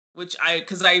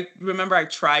because I remember I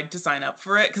tried to sign up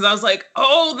for it because I was like,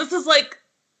 oh, this is like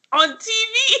on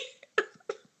TV.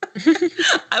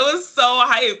 I was so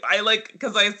hyped.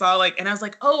 Because I saw and I was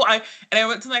like, I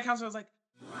went to my counselor. I was like,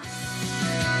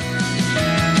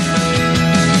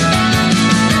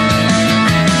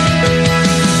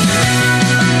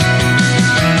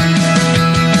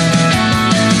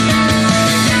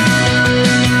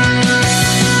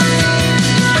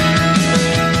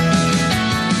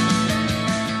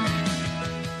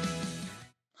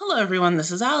 hello, everyone.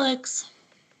 This is Alex.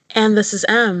 And this is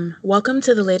Em. Welcome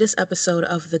to the latest episode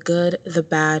of The Good, the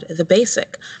Bad, the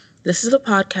Basic. This is the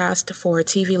podcast for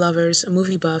TV lovers,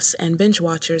 movie buffs, and binge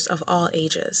watchers of all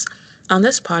ages. On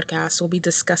this podcast, we'll be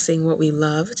discussing what we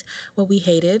loved, what we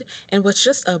hated, and what's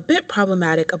just a bit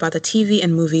problematic about the TV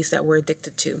and movies that we're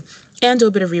addicted to, and do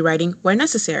a bit of rewriting where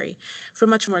necessary. For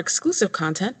much more exclusive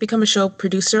content, become a show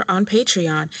producer on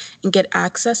Patreon and get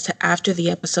access to after the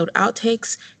episode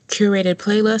outtakes, curated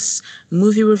playlists,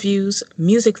 movie reviews,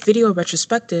 music video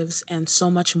retrospectives, and so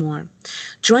much more.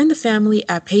 Join the family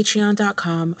at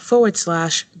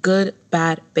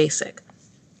patreon.com/goodbadbasic.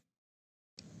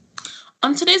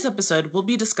 On today's episode, we'll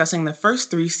be discussing the first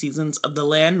 3 seasons of the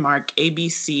landmark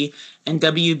ABC and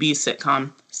WB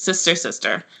sitcom, Sister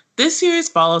Sister. This series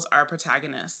follows our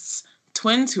protagonists,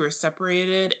 twins who are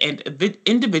separated and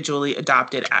individually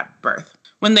adopted at birth.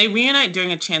 When they reunite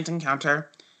during a chance encounter,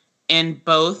 and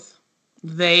both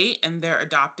they and their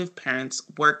adoptive parents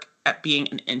work at being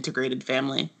an integrated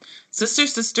family. Sister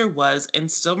Sister was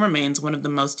and still remains one of the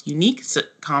most unique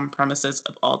sitcom premises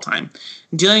of all time,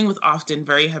 dealing with often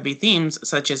very heavy themes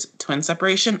such as twin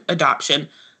separation, adoption,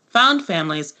 found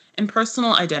families, and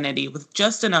personal identity with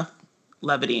just enough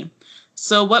levity.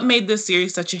 So what made this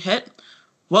series such a hit?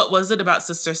 What was it about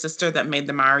Sister Sister that made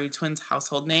the Mowry twins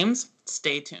household names?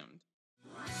 Stay tuned.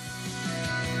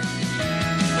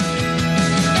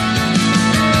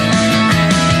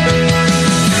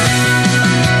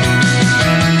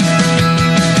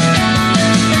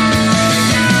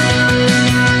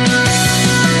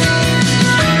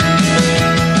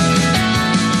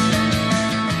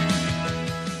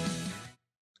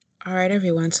 All right,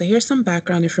 everyone. So here's some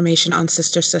background information on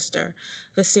Sister Sister.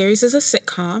 The series is a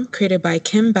sitcom created by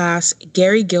Kim Bass,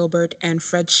 Gary Gilbert, and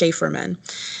Fred Schaeferman.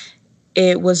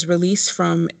 It was released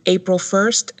from April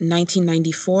 1st,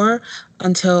 1994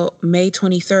 until May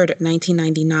 23rd,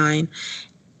 1999.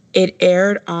 It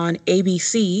aired on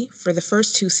ABC for the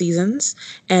first 2 seasons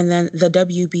and then the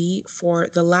WB for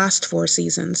the last 4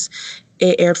 seasons.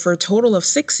 It aired for a total of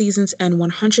 6 seasons and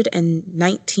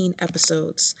 119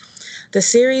 episodes. The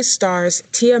series stars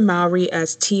Tia Mowry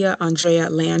as Tia Andrea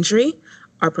Landry,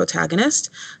 our protagonist,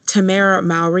 Tamara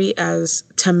Mowry as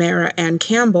Tamara Ann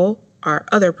Campbell, our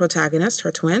other protagonist,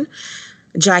 her twin,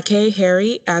 Jackie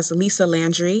Harry as Lisa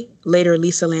Landry, later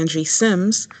Lisa Landry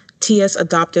Sims, Tia's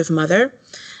adoptive mother,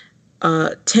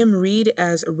 Tim Reed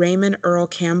as Raymond Earl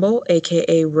Campbell,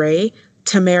 aka Ray,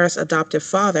 Tamara's adoptive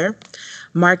father,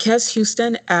 Marquez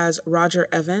Houston as Roger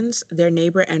Evans, their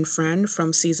neighbor and friend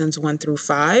from seasons 1 through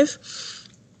 5.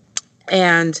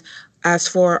 And as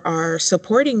for our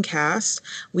supporting cast,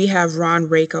 we have Ron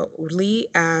Lee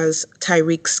as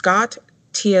Tyreek Scott,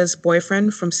 Tia's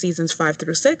boyfriend from seasons 5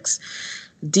 through 6.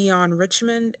 Dion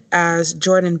Richmond as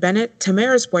Jordan Bennett,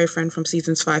 Tamara's boyfriend from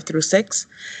seasons 5 through 6.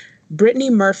 Brittany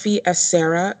Murphy as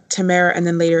Sarah, Tamara and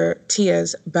then later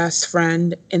Tia's best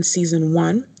friend in season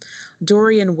 1.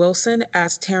 Dorian Wilson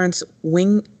as Terrence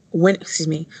Winningham,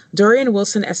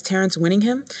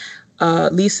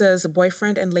 Lisa's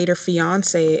boyfriend and later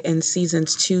fiance in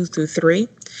seasons 2 through 3.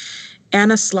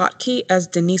 Anna Slotky as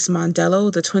Denise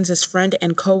Mondello, the twins' friend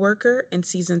and co-worker in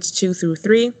seasons 2 through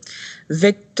 3.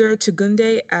 Victor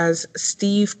Tugunde as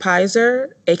Steve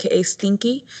Pizer, aka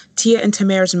Stinky, Tia and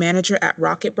Tamara's manager at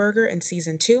Rocket Burger in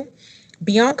season 2.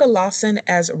 Bianca Lawson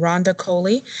as Rhonda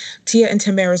Coley, Tia and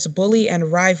Tamara's bully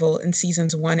and rival in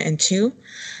seasons 1 and 2.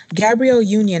 Gabrielle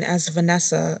Union as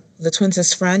Vanessa, the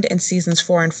twins' friend in seasons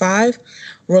 4 and 5.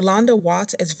 Rolanda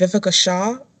Watts as Vivica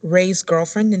Shaw, Ray's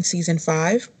girlfriend in season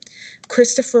 5.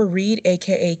 Christopher Reed,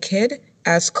 aka Kid,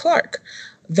 as Clark,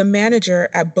 the manager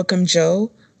at Bookham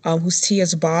Joe, who's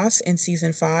Tia's boss in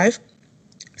season 5.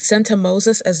 Santa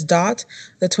Moses as Dot,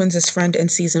 the twins' friend in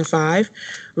season 5.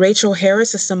 Rachel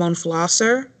Harris as Simone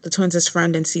Flosser, the twins'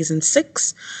 friend in season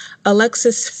 6.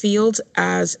 Alexis Fields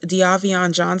as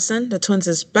Diavion Johnson, the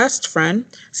twins' best friend,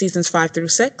 seasons 5 through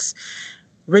 6.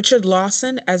 Richard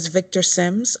Lawson as Victor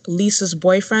Sims, Lisa's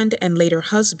boyfriend and later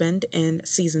husband in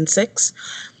season 6.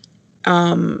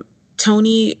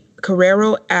 Tony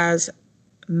Carrero as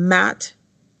Matt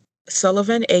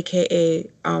Sullivan, aka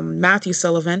Matthew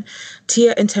Sullivan,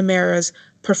 Tia and Tamara's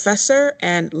professor,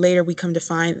 and later we come to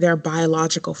find their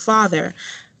biological father.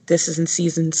 This is in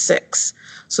season 6.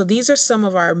 So these are some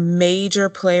of our major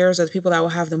players, or the people that will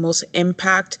have the most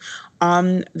impact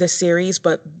on the series,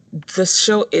 but the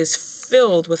show is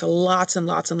filled with lots and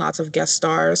lots and lots of guest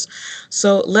stars.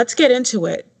 So let's get into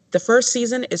it. The first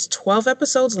season is 12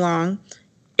 episodes long,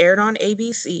 aired on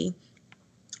ABC.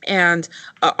 And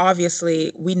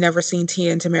obviously, we'd never seen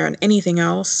Tia and Tamara in anything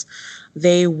else.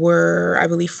 They were, I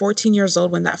believe, 14 years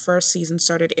old when that first season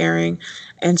started airing.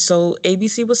 And so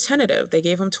ABC was tentative. They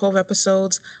gave them 12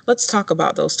 episodes. Let's talk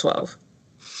about those 12.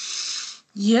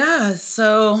 Yeah,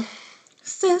 so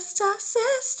sister.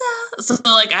 So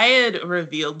like I had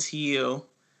revealed to you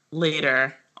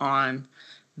later on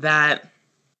that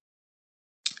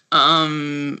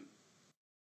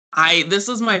this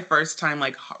was my first time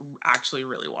like actually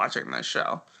really watching this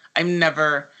show. I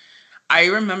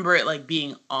remember it like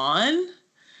being on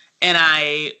and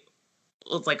I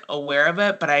was like aware of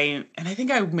it, but I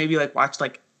think I maybe like watched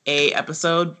like a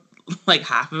episode, like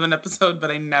half of an episode, but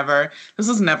this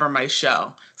was never my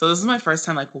show. So this is my first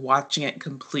time like watching it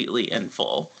completely in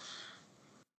full.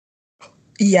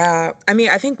 Yeah, I mean,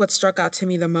 I think what struck out to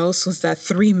me the most was that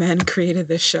 3 men created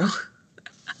this show.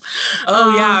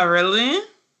 Oh yeah, really?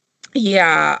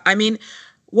 Yeah, I mean,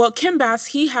 well, Kim Bass,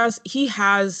 he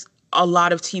has a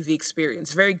lot of TV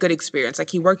experience, very good experience. Like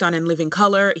he worked on In Living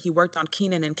Color, he worked on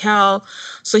Kenan and Kel.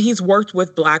 So he's worked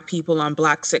with Black people on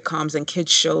Black sitcoms and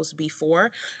kids shows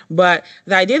before. But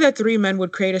the idea that 3 men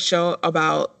would create a show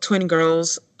about twin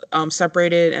girls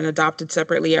separated and adopted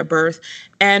separately at birth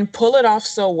and pull it off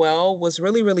so well was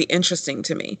really, really interesting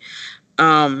to me.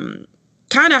 Kind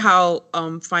of how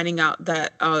finding out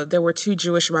that there were 2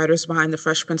 Jewish writers behind The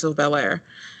Fresh Prince of Bel-Air,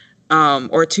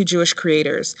 or 2 Jewish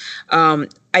creators.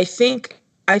 I think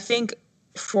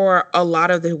for a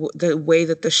lot of the way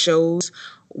that the shows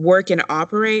work and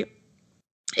operate,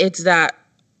 it's that,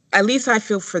 at least I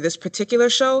feel for this particular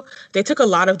show, they took a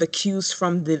lot of the cues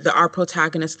from our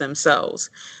protagonists themselves.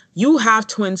 You have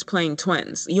twins playing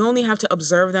twins. You only have to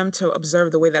observe them to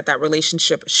observe the way that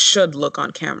relationship should look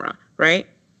on camera, right?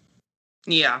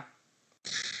 Yeah.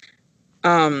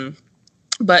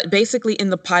 But basically in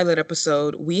the pilot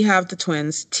episode, we have the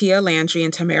twins, Tia Landry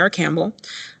and Tamara Campbell.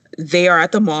 They are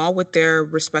at the mall with their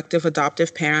respective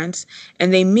adoptive parents,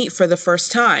 and they meet for the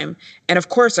first time. And of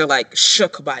course, they're like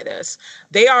shook by this.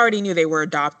 They already knew they were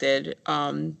adopted,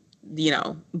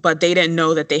 but they didn't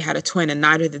know that they had a twin, and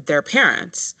neither did their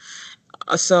parents.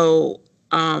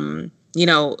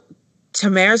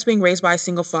 Tamara's being raised by a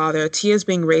single father. Tia's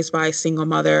being raised by a single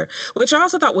mother, which I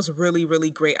also thought was really,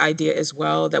 really great idea as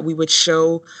well, that we would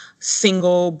show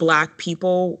single Black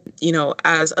people,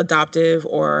 as adoptive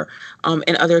or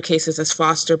in other cases as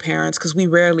foster parents, because we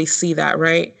rarely see that,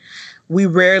 right? We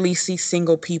rarely see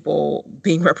single people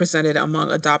being represented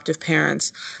among adoptive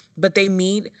parents. But they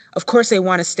meet. Of course, they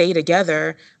want to stay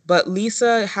together, but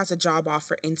Lisa has a job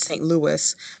offer in St.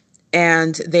 Louis,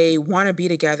 and they want to be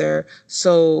together.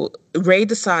 So Ray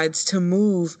decides to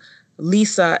move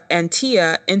Lisa and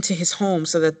Tia into his home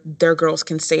so that their girls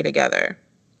can stay together.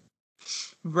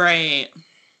 Right.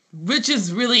 Which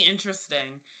is really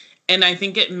interesting. And I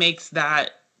think it makes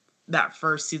that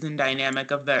first season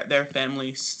dynamic of their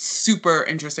family super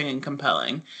interesting and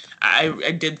compelling.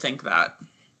 I did think that.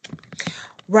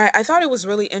 Right. I thought it was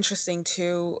really interesting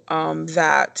too,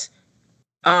 that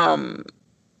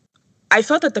I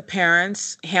felt that the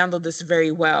parents handled this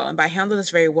very well. And by handle this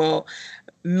very well,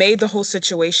 made the whole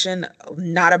situation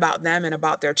not about them and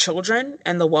about their children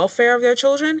and the welfare of their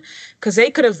children. Because they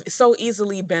could have so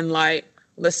easily been like,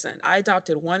 listen, I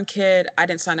adopted 1 kid. I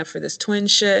didn't sign up for this twin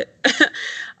shit.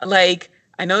 Like,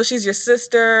 I know she's your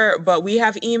sister, but we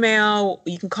have email.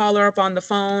 You can call her up on the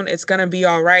phone. It's going to be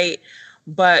all right.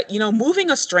 But, moving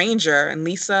a stranger, and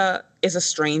Lisa is a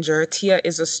stranger, Tia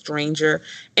is a stranger,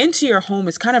 into your home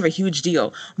is kind of a huge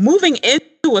deal. Moving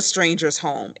into a stranger's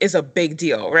home is a big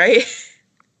deal, right?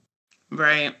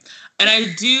 Right. And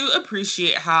I do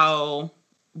appreciate how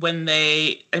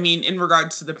in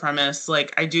regards to the premise,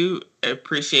 like I do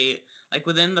appreciate, like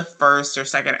within the first or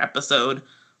second episode,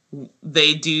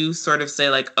 they do sort of say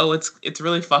like, oh, it's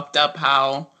really fucked up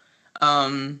how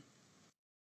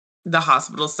the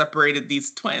hospital separated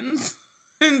these twins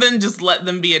and then just let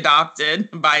them be adopted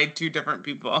by 2 different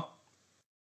people.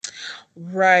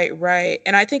 Right, right.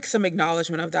 And I think some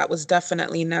acknowledgement of that was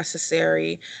definitely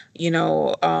necessary.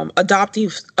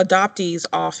 Adoptees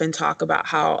often talk about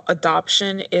how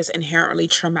adoption is inherently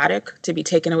traumatic to be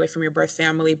taken away from your birth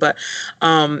family, but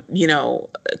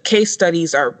case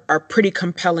studies are pretty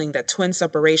compelling that twin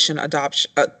separation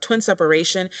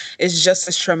is just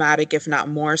as traumatic, if not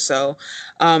more so.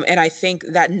 And I think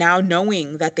that now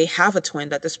knowing that they have a twin,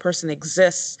 that this person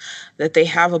exists, that they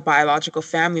have a biological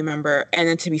family member, and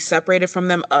then to be separated from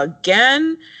them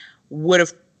again would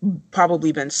have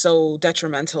probably been so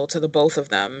detrimental to the both of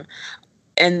them.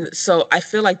 And so I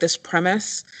feel like this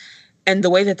premise and the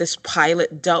way that this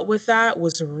pilot dealt with that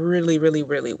was really, really,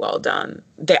 really well done.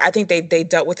 I think they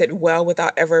dealt with it well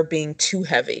without ever being too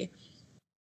heavy.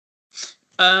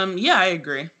 Yeah, I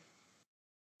agree.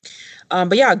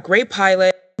 But yeah, great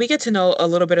pilot. We get to know a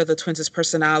little bit of the twins'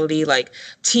 personality. Like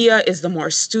Tia is the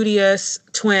more studious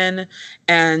twin,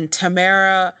 and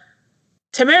Tamara's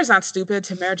not stupid.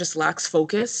 Tamara just lacks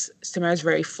focus. Tamara's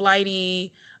very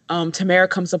flighty. Tamara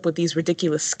comes up with these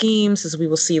ridiculous schemes, as we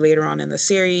will see later on in the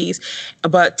series.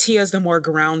 But Tia's the more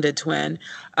grounded twin.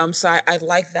 So I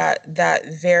like that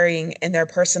varying in their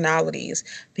personalities,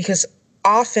 because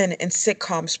often in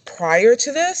sitcoms prior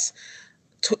to this,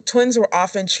 twins were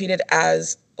often treated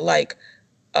as like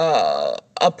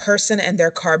a person and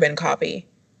their carbon copy,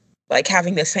 like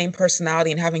having the same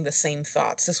personality and having the same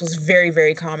thoughts. This was very,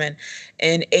 very common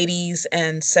in 80s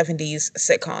and 70s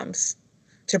sitcoms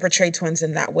to portray twins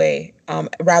in that way,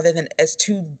 rather than as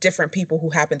two different people who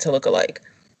happen to look alike.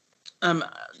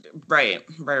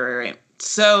 Right.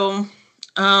 So,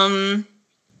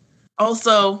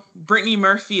 also Brittany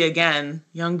Murphy again,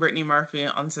 young Brittany Murphy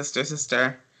on Sister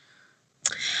Sister.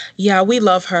 Yeah, we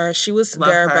love her. She was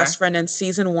their best friend in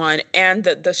season 1, and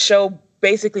the show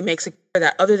basically makes it clear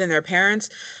that other than their parents,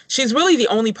 she's really the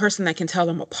only person that can tell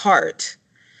them apart.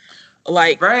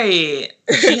 Like, right.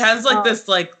 She has like this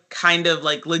like kind of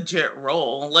like legit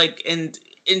role, like, and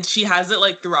she has it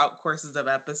like throughout courses of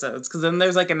episodes, because then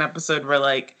there's like an episode where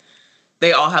like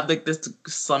they all have like this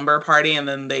slumber party, and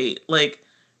then they like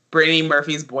Brittany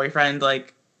Murphy's boyfriend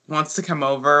like wants to come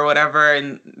over or whatever,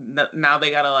 and now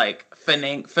they gotta like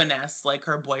finesse like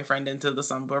her boyfriend into the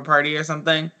slumber party or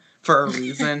something for a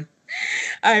reason.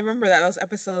 I remember that. That was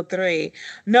episode 3.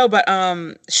 No, but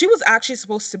she was actually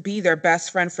supposed to be their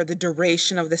best friend for the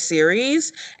duration of the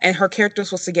series, and her character was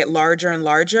supposed to get larger and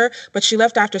larger, but she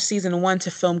left after season 1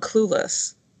 to film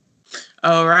Clueless.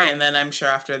 Oh, right. And then I'm sure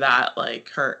after that,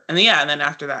 like and then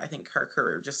after that, I think her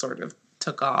career just sort of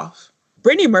took off.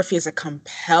 Brittany Murphy is a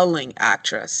compelling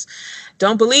actress.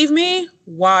 Don't believe me?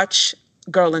 Watch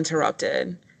Girl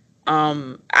Interrupted.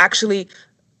 Actually,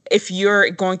 if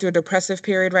you're going through a depressive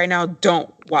period right now,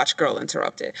 don't watch Girl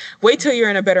Interrupted. Wait till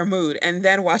you're in a better mood and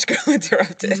then watch Girl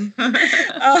Interrupted.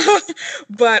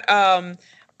 But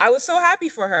I was so happy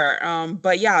for her.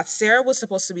 But yeah, Sarah was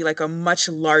supposed to be like a much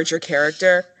larger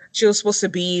character. She was supposed to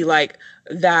be like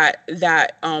that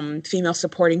female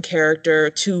supporting character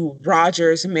to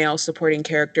Roger's male supporting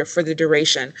character for the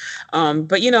duration.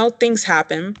 But things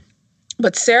happen.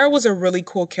 But Sarah was a really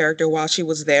cool character while she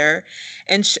was there.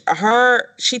 And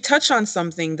she touched on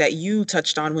something that you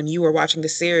touched on when you were watching the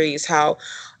series, how,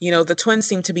 the twins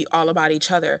seem to be all about each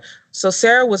other. So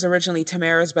Sarah was originally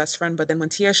Tamara's best friend, but then when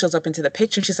Tia shows up into the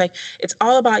picture, she's like, it's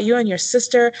all about you and your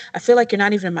sister. I feel like you're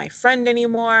not even my friend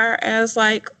anymore. And it's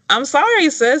like, I'm sorry,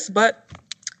 sis, but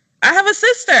I have a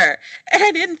sister. And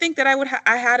I didn't think that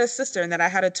I had a sister and that I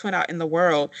had a twin out in the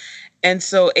world. And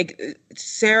so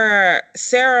Sarah,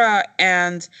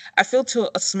 and I feel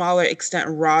to a smaller extent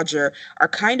Roger, are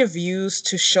kind of used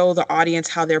to show the audience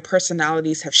how their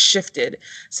personalities have shifted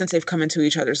since they've come into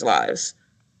each other's lives.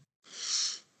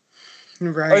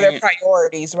 Right. Or their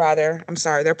priorities, rather. I'm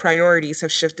sorry, their priorities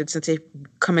have shifted since they've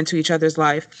come into each other's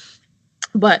life.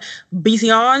 But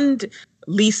beyond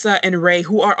Lisa and Ray,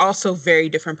 who are also very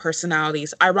different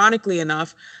personalities, ironically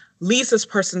enough, Lisa's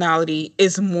personality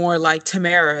is more like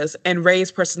Tamara's, and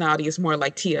Ray's personality is more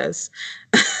like Tia's.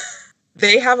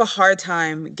 They have a hard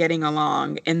time getting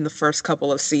along in the first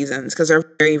couple of seasons because they're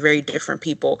very, very different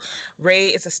people. Ray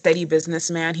is a steady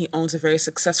businessman. He owns a very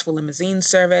successful limousine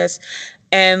service.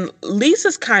 And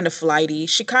Lisa's kind of flighty.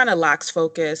 She kind of lacks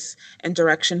focus and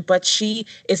direction, but she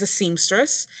is a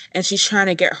seamstress and she's trying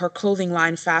to get her clothing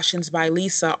line Fashions by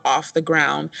Lisa off the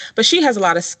ground. But she has a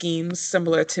lot of schemes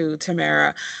similar to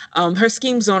Tamara. Her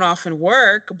schemes don't often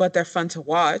work, but they're fun to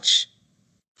watch.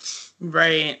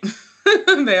 Right.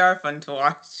 They are fun to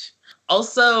watch.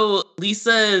 Also,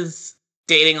 Lisa's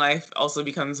dating life also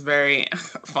becomes very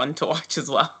fun to watch as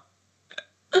well.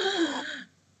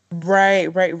 Right.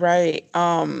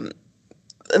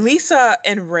 Lisa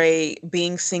and Ray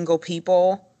being single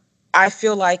people, I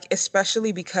feel like,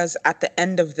 especially because at the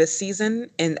end of this season,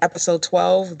 in episode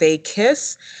 12, they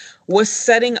kiss, was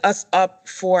setting us up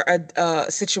for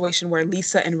a situation where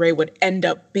Lisa and Ray would end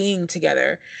up being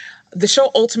together. The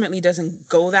show ultimately doesn't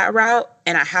go that route,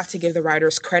 and I have to give the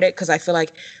writers credit because I feel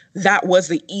like that was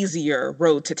the easier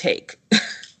road to take.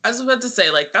 I was about to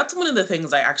say, like, that's one of the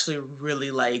things I actually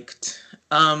really liked,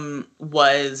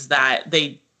 was that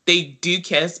they do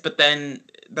kiss, but then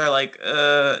they're like,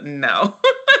 no.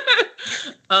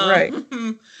 Right.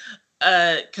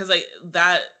 Because like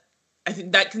that, I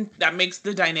think that makes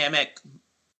the dynamic.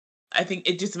 I think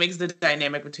it just makes the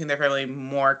dynamic between their family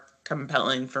more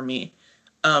compelling for me,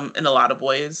 in a lot of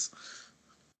ways.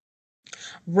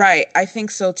 Right. I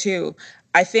think so too.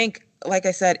 I think, like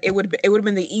I said, it would have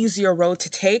been the easier road to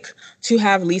take to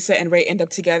have Lisa and Ray end up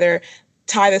together,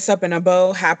 tie this up in a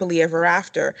bow, happily ever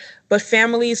after. But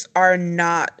families are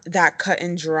not that cut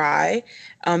and dry.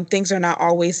 Things are not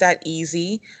always that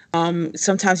easy.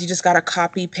 Sometimes you just got to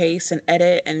copy, paste, and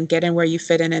edit and get in where you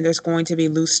fit in, and there's going to be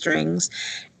loose strings.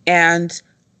 And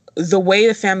the way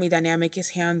the family dynamic is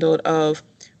handled of,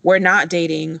 we're not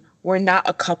dating, we're not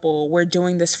a couple, we're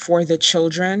doing this for the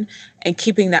children, and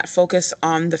keeping that focus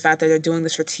on the fact that they're doing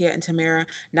this for Tia and Tamara,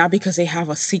 not because they have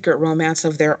a secret romance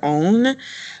of their own,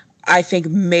 I think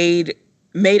made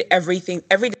every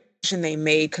decision they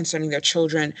made concerning their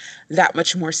children that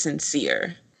much more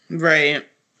sincere. Right.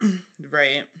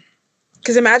 Right.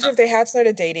 Because imagine if they had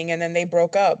started dating and then they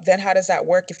broke up, then how does that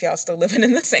work if y'all still living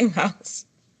in the same house?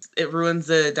 It ruins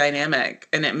the dynamic,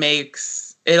 and it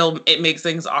makes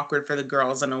things awkward for the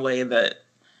girls in a way that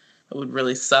would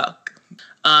really suck.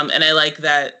 And I like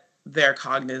that they're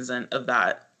cognizant of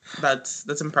that.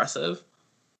 That's impressive.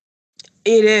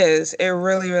 It is. It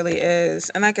really, really is.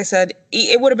 And like I said,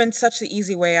 it would have been such the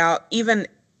easy way out, even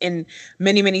in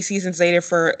many, many seasons later,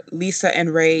 for Lisa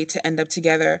and Ray to end up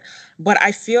together. But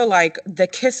I feel like, the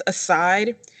kiss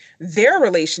aside, their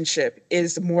relationship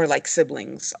is more like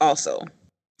siblings also.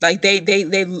 Like they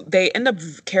end up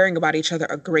caring about each other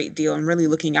a great deal and really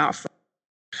looking out for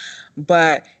them.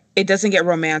 But it doesn't get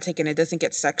romantic and it doesn't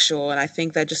get sexual. And I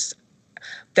think that just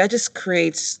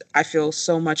creates, I feel,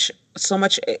 so much,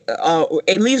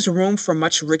 it leaves room for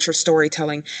much richer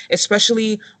storytelling,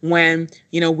 especially when,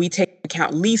 we take into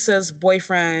account Lisa's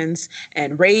boyfriends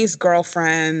and Ray's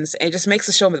girlfriends. It just makes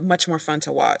the show much more fun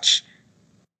to watch.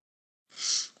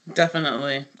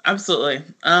 Definitely. Absolutely.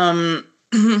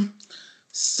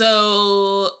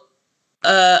 So,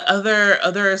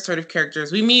 other sort of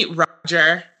characters. We meet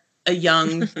Roger, a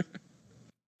young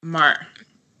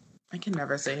I can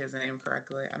never say his name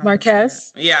correctly.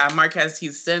 Marquez? Yeah, Marquez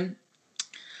Houston.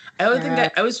 I always think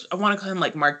that I want to call him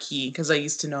like Marquis because I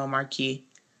used to know Marquis.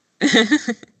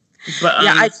 But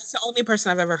yeah, it's the only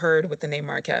person I've ever heard with the name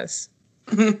Marquez.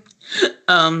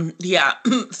 Yeah.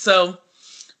 So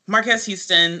Marquez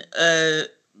Houston,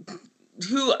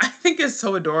 who I think is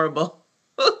so adorable.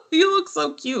 He looks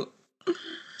so cute.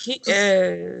 He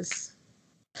is.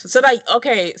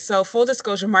 So full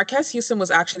disclosure, Marquez Houston was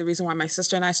actually the reason why my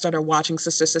sister and I started watching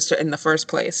Sister Sister in the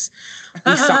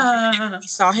we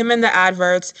saw him in the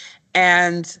adverts,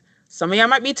 and some of y'all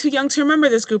might be too young to remember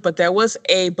this group, but there was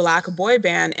a black boy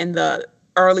band in the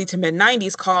early to mid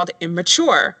 90s called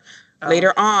Immature. Oh.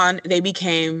 Later on, they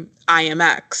became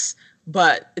IMX,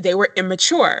 but they were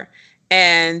immature.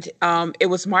 And it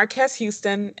was Marquez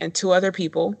Houston and two other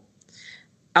people.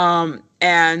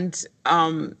 And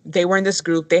they were in this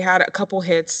group. They had a couple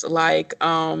hits like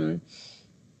I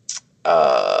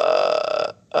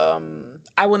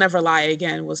Will Never Lie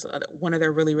Again was one of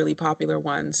their really, really popular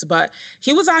ones. But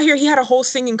he was out here. He had a whole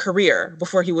singing career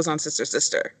before he was on Sister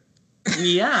Sister.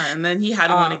 Yeah, and then he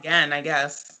had one again, I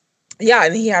guess. Yeah,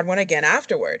 and he had one again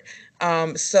afterward.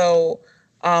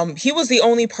 He was the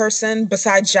only person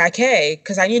besides Jackée,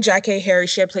 because I knew Jackée Harry.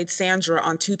 She had played Sandra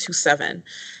on 227.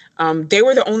 They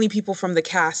were the only people from the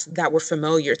cast that were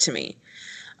familiar to me.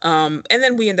 And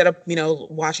then we ended up,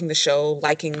 watching the show,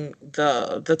 liking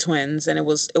the twins, and it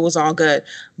was all good.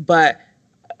 But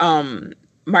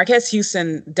Marquez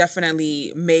Houston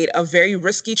definitely made a very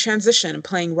risky transition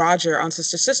playing Roger on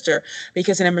Sister Sister,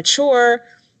 because in Immature,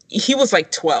 he was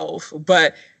like 12,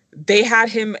 but they had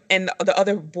him and the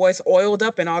other boys oiled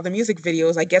up in all the music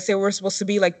videos. I guess they were supposed to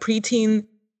be like preteen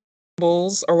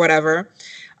bulls or whatever.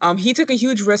 He took a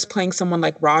huge risk playing someone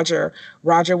like Roger.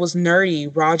 Roger was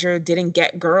nerdy. Roger didn't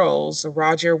get girls.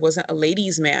 Roger wasn't a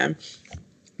ladies' man.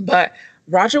 But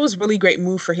Roger was really great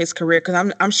move for his career,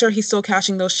 because I'm sure he's still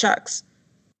cashing those checks.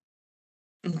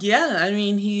 Yeah, I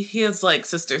mean, he has like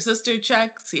Sister Sister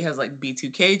checks. He has like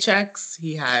B2K checks.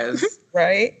 He has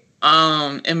right.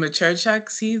 Immature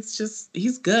checks,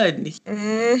 he's good.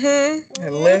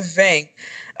 Living.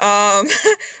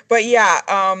 But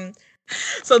yeah,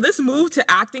 so this move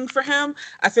to acting for him,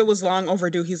 I feel was long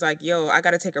overdue. He's like, yo, I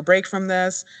got to take a break from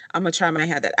this. I'm going to try my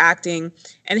hand at acting.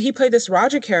 And he played this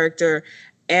Roger character.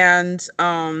 And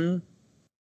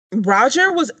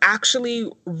Roger was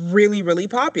actually really, really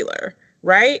popular,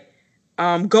 right?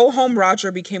 Go Home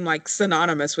Roger became like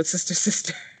synonymous with Sister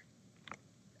Sister.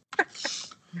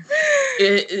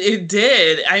 It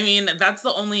did. I mean, that's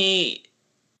the only,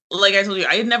 like I told you,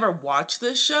 I had never watched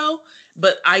this show,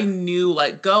 but I knew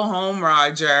like Go Home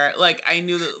Roger. Like I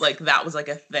knew that like that was like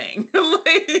a thing.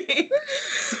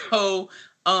 So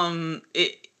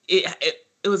it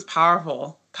was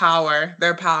powerful.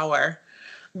 Their power.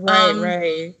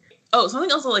 Right. Oh,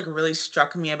 something else that like really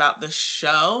struck me about the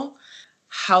show,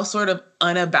 how sort of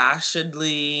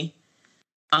unabashedly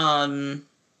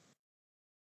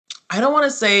I don't want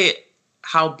to say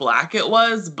how Black it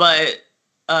was, but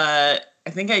I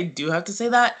think I do have to say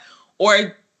that.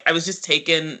 Or I was just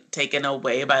taken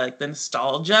away by like the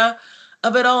nostalgia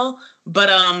of it all. But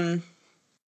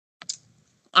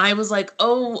I was like,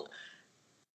 oh,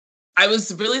 I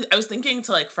was thinking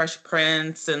to like Fresh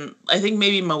Prince, and I think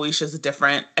maybe Moesha's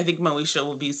different. I think Moesha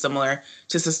will be similar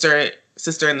to sister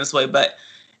in this way, but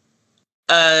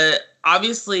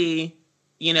obviously,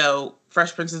 you know,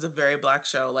 Fresh Prince is a very Black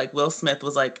show. Like Will Smith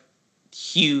was like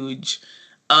huge.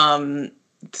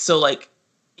 So like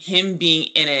him being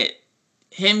in it,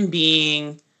 him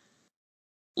being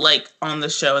like on the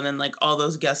show, and then like all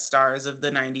those guest stars of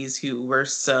the 90s who were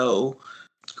so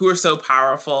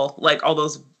powerful, like all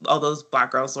those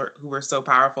Black girls who were so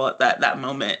powerful at that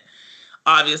moment.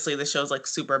 Obviously the show's like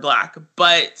super Black,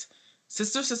 but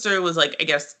Sister was like, I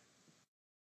guess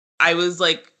I was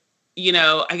like, you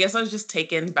know, I guess I was just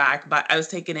taken in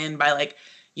by like,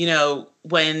 you know,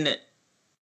 when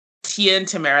Tia and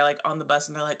Tamara are like on the bus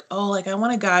and they're like, oh, like I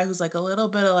want a guy who's like a little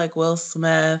bit of like Will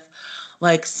Smith,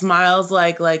 like smiles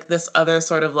like this other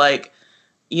sort of like,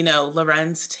 you know,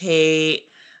 Lorenz Tate,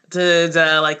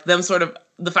 like them sort of,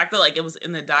 the fact that like it was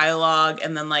in the dialogue,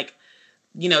 and then like,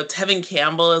 you know, Tevin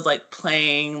Campbell is like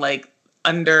playing like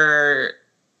under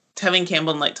Tevin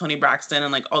Campbell and like Toni Braxton,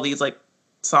 and like all these like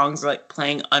songs are like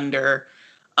playing under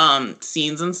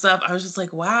scenes and stuff. I was just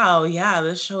like, wow, yeah,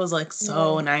 this show is like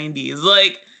so 90s.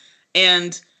 Like,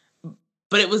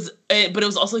 but it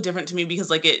was also different to me because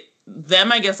like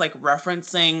them, I guess, like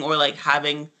referencing or like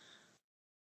having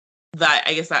that,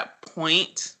 I guess, that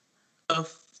point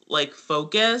of like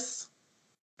focus.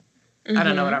 Mm-hmm. I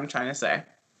don't know what I'm trying to say.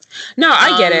 No,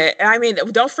 I get it. I mean,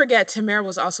 don't forget, Tamara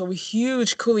was also a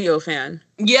huge Coolio fan.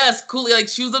 Yes, Coolio. Like,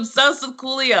 she was obsessed with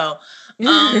Coolio.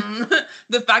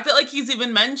 The fact that, like, he's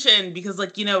even mentioned, because,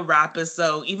 like, you know, rap is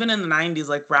so, even in the 90s,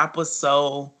 like, rap was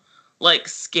so, like,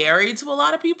 scary to a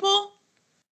lot of people.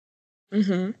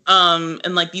 Mm-hmm.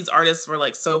 And, like, these artists were,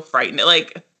 like, so frightened.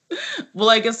 Like, well,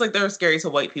 I guess, like, they were scary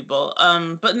to white people.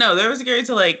 But no, they were scary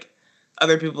to, like,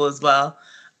 other people as well.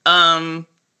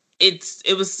 It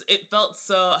felt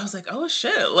so, I was like, oh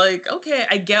shit, like, okay,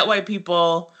 I get why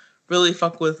people really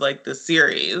fuck with like the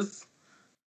series.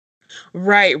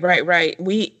 Right.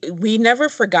 We never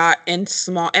forgot in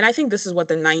small, and I think this is what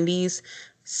the 90s,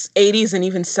 80s, and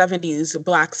even 70s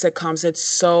Black sitcoms did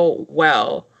so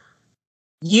well.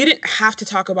 You didn't have to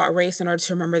talk about race in order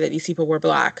to remember that these people were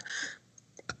Black.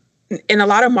 In a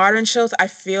lot of modern shows, I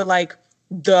feel like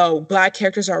the Black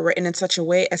characters are written in such a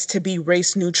way as to be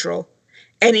race neutral.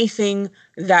 Anything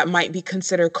that might be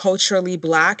considered culturally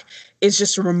Black is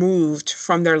just removed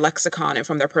from their lexicon and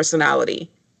from their personality.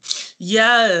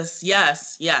 Yes.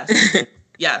 Yes.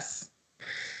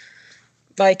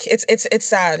 Like, it's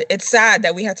sad. It's sad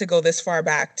that we had to go this far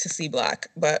back to see Black,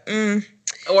 but it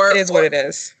is what it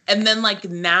is. And then like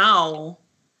now,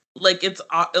 like it's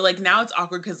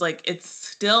awkward because like it's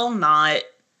still not.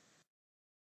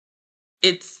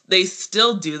 They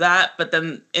still do that, but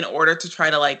then in order to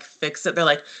try to like fix it, they're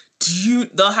like,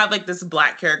 they'll have like this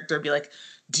Black character be like,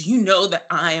 do you know that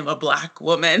I am a Black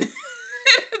woman?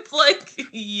 It's like,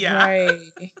 yeah.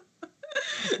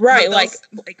 Right. like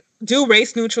do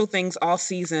race neutral things all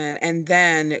season and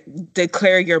then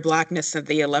declare your Blackness at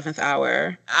the 11th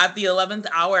hour. At the 11th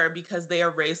hour, because they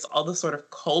erase all the sort of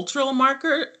cultural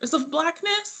markers of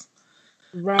Blackness.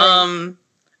 Right. And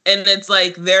it's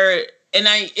like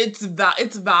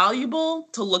it's valuable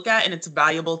to look at and it's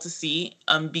valuable to see,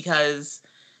 because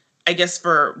I guess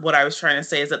for what I was trying to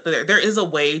say is that there is a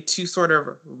way to sort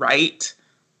of write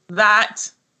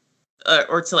that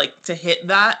or to hit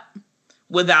that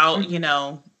without, mm-hmm. you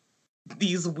know,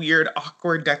 these weird,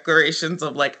 awkward declarations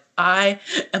of like, I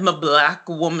am a Black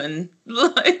woman.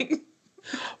 Like,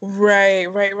 Right.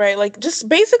 Like, just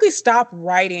basically stop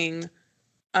writing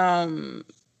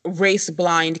race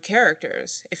blind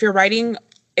characters. If your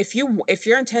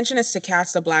intention is to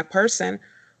cast a Black person,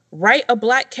 write a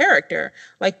Black character.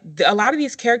 Like, a lot of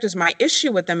these characters, my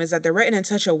issue with them is that they're written in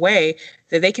such a way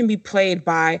that they can be played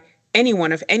by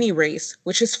anyone of any race,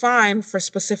 which is fine for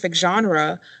specific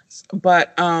genre,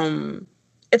 but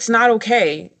it's not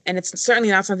okay. And it's certainly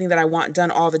not something that I want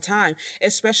done all the time,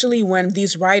 especially when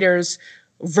these writers'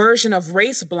 version of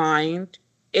race blind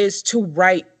is to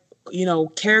write,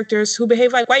 characters who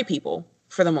behave like white people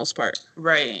for the most part.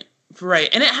 Right.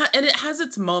 And it has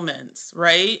its moments,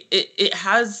 right? It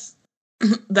has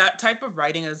that type of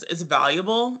writing is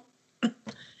valuable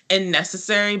and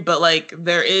necessary, but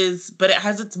it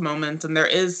has its moments, and there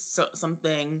is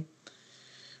something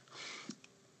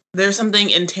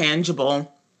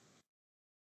intangible.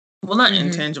 Well, not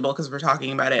intangible because we're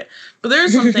talking about it, but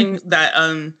there's something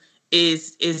that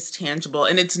is tangible,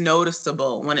 and it's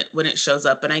noticeable when it shows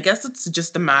up. And I guess it's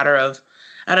just a matter of,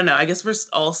 I don't know, I guess we're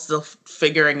all still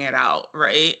figuring it out,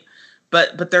 right?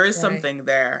 But there is something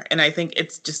there, and I think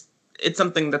it's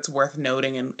something that's worth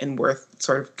noting and worth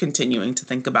sort of continuing to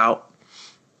think about.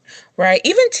 Right.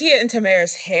 Even Tia and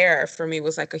Tamara's hair for me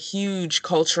was like a huge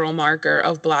cultural marker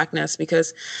of Blackness,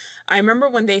 because I remember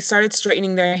when they started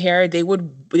straightening their hair, they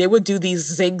would do these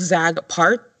zigzag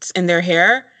parts in their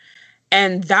hair.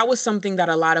 And that was something that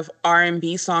a lot of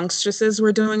R&B songstresses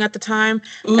were doing at the time.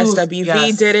 Ooh,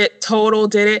 SWV did it. Total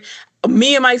did it.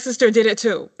 Me and my sister did it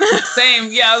too.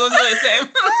 Same. Yeah, it was really the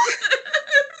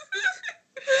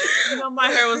same. My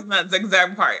hair was in that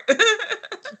zigzag part.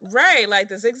 Right. Like,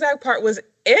 the zigzag part was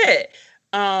it.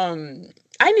 I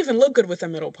didn't even look good with the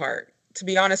middle part, to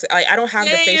be honest. I don't have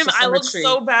the facial symmetry. I look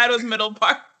so bad with middle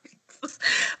parts.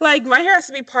 Like, my hair has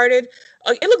to be parted.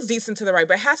 It looks decent to the right,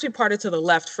 but it has to be parted to the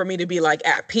left for me to be like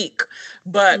at peak.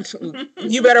 But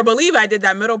you better believe I did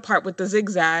that middle part with the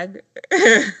zigzag.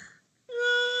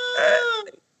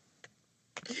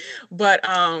 But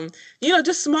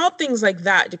just small things like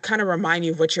that to kind of remind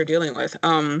you of what you're dealing with.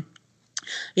 I'd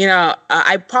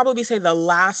probably say the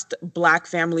last Black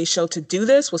family show to do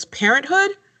this was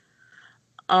Parenthood.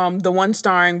 The one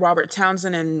starring Robert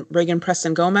Townsend and Reagan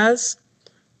Preston Gomez.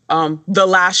 The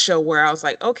last show where I was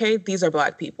like, okay, these are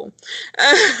Black people.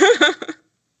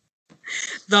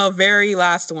 The very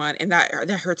last one, and that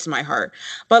hurts my heart.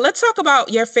 But let's talk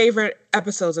about your favorite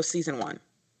episodes of season 1.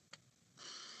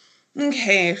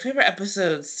 Okay, favorite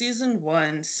episodes, season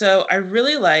 1. So I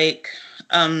really like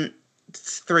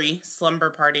 3,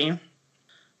 Slumber Party,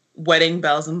 Wedding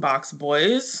Bells and Box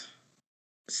Boys,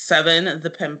 7, The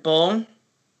Pimple,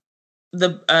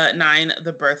 9,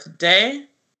 The Birthday,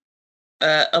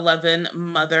 11,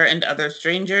 Mother and Other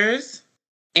Strangers,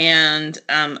 and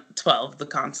 12, The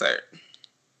Concert.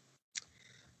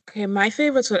 Okay, my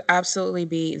favorites would absolutely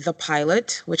be The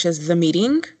Pilot, which is The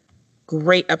Meeting.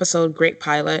 Great episode, great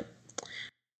pilot.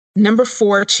 Number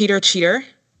 4, Cheater.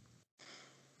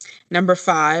 Number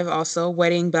 5, also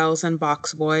Wedding Bells and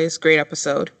Box Boys, great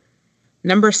episode.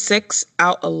 Number 6,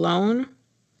 Out Alone.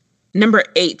 Number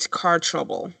 8, Car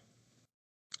Trouble.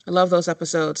 I love those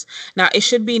episodes. Now, it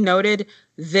should be noted,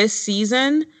 this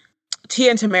season, Tia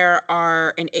and Tamara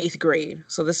are in 8th grade.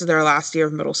 So this is their last year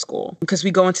of middle school, because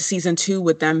we go into season 2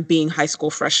 with them being high school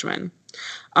freshmen.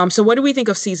 So what do we think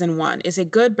of season 1? Is it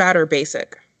good, bad, or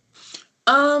basic?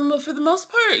 For the most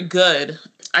part, good.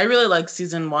 I really like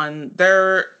season 1.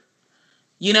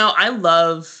 I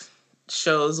love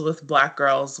shows with Black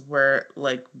girls where,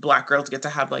 like, Black girls get to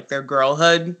have, like, their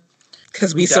girlhood.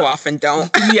 Because we so often don't.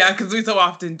 Yeah, because we so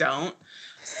often don't.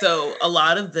 So a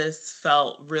lot of this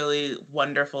felt really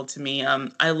wonderful to me.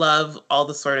 I love all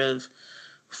the sort of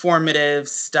formative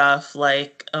stuff,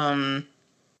 like,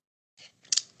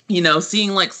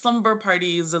 seeing, like, slumber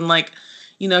parties and, like,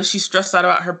 she's stressed out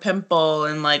about her pimple,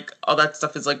 and, like, all that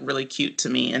stuff is, like, really cute to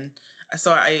me. And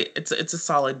so it's a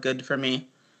solid good for me.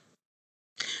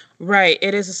 Right.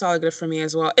 It is a solid good for me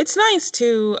as well. It's nice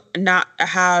to not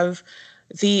have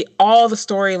all the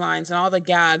storylines and all the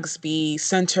gags be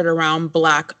centered around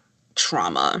Black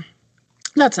trauma.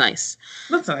 That's nice.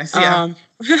 Yeah.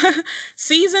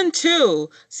 Season 2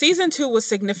 was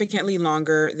significantly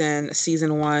longer than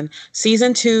season 1.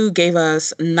 Season 2 gave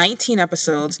us 19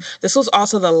 episodes. This was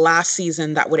also the last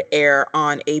season that would air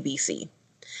on ABC.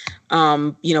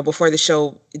 Before the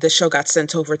show got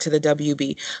sent over to the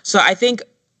WB. So I think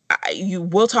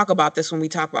we'll talk about this when we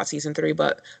talk about season 3,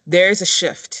 but there is a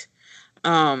shift.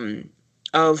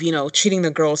 of, treating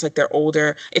the girls like they're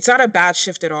older. It's not a bad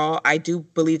shift at all. I do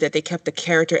believe that they kept the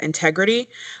character integrity,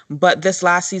 but this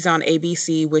last season on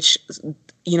ABC, which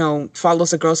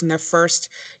follows the girls in their first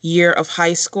year of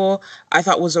high school, I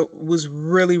thought was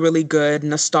really, really good,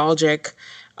 nostalgic.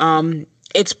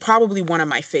 It's probably one of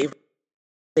my favorites.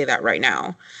 Say that right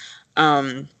now.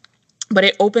 But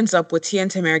it opens up with Tia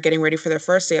and Tamara getting ready for their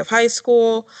first day of high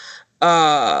school.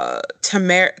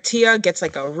 Tia gets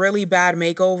like a really bad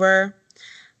makeover.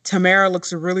 Tamara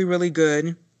looks really, really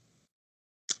good.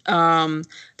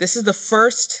 This is the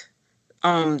first,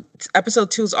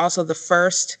 episode 2 is also the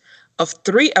first of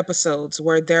 3 episodes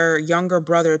where their younger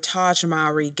brother, Taj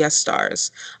Mowry, guest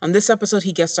stars. On this episode,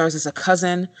 he guest stars as a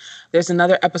cousin. There's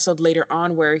another episode later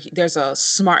on where there's a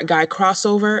smart guy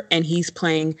crossover, and he's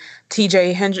playing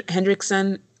TJ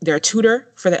Hendrickson, their tutor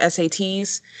for the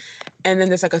SATs. And then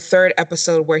there's like a third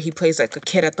episode where he plays like a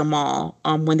kid at the mall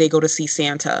when they go to see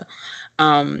Santa.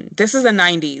 This is the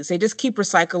 90s. They just keep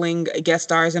recycling guest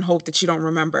stars and hope that you don't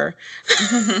remember.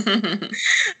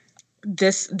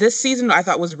 This season I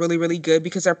thought was really, really good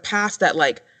because they're past that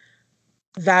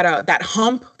that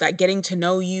hump, that getting to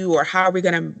know you or how are we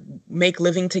going to make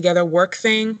living together work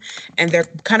thing. And they're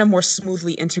kind of more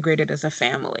smoothly integrated as a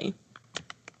family.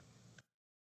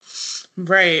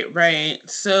 Right.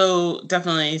 So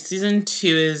definitely season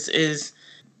 2 is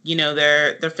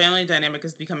their family dynamic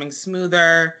is becoming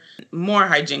smoother, more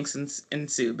hijinks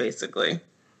ensue basically.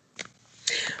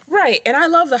 Right. And I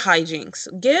love the hijinks.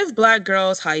 Give Black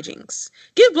girls hijinks.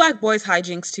 Give Black boys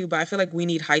hijinks too, but I feel like we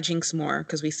need hijinks more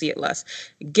because we see it less.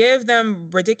 Give them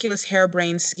ridiculous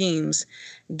harebrained schemes.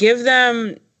 Give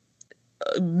them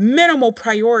minimal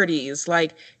priorities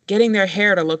like getting their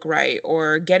hair to look right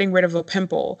or getting rid of a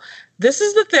pimple. This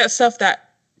is the stuff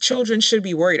that children should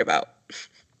be worried about.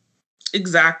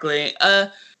 Exactly.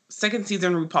 Second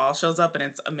season RuPaul shows up and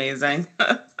it's amazing.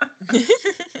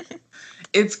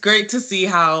 It's great to see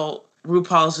how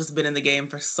RuPaul's just been in the game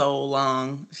for so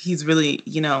long. He's really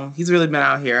been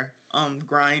out here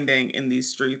grinding in these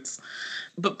streets.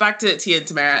 But back to Tia and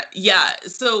Tamara. Yeah,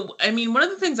 so I mean, one of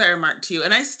the things I remarked too,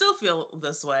 and I still feel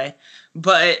this way,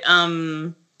 but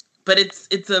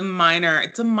it's a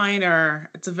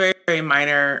very, very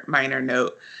minor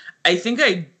note. I think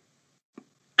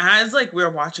as we were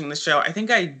watching the show, I think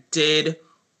I did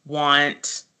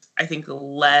want,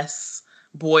 less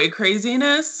boy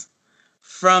craziness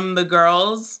from the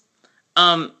girls.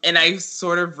 And I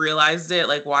sort of realized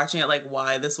it, watching it,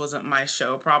 why this wasn't my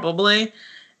show probably,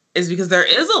 is because there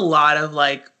is a lot of,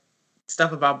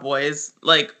 stuff about boys,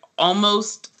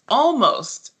 almost,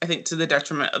 I think, to the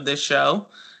detriment of this show,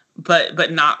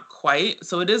 but not quite.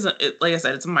 So it isn't, like I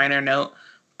said, it's a minor note.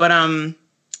 But,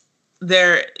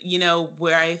 there,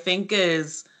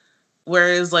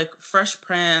 whereas Fresh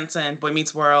Prince and Boy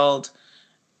Meets World,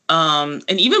 and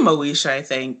even Moesha, I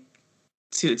think,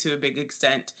 to a big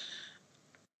extent,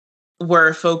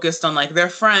 were focused on their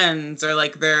friends or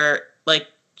their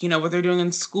what they're doing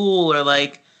in school or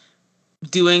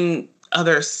doing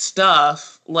other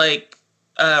stuff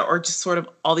or just sort of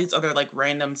all these other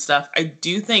random stuff. I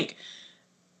do think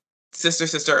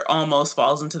Sister almost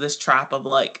falls into this trap of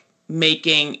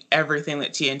making everything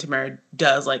that Tia and Tamara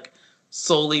does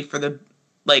solely for the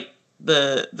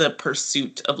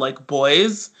pursuit of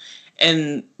boys,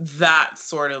 and that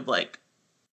sort of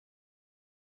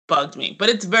bugged me. But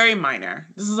it's very minor.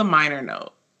 This is a minor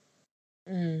note.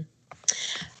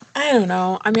 I don't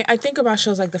know. I mean, I think about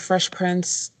shows like The Fresh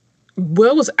Prince.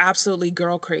 Will was absolutely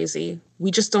girl crazy.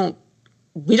 We just don't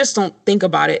think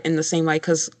about it in the same light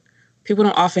because people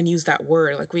don't often use that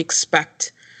word. We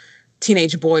expect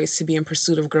teenage boys to be in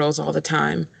pursuit of girls all the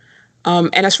time.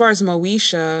 And as far as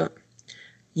Moesha,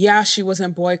 yeah, she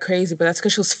wasn't boy crazy, but that's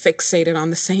because she was fixated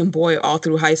on the same boy all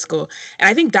through high school. And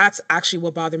I think that's actually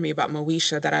what bothered me about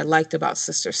Moesha that I liked about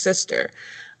Sister.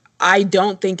 I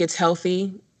don't think it's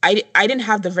healthy. I didn't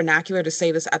have the vernacular to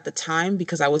say this at the time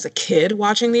because I was a kid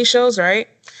watching these shows, right?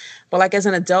 But as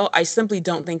an adult, I simply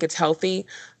don't think it's healthy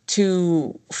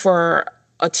for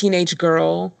a teenage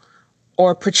girl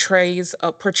or portrayals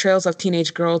of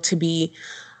teenage girl to be,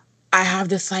 I have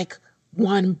this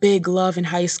one big love in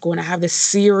high school and I have this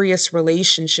serious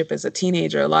relationship as a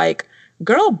teenager.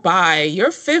 Girl, bye.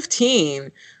 You're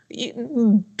 15.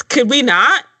 Could we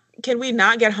not? Can we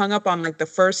not get hung up on the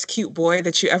first cute boy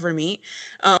that you ever meet?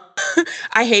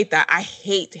 I hate that. I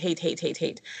hate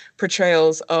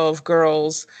portrayals of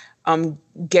girls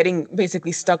getting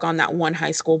basically stuck on that one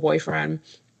high school boyfriend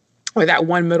or that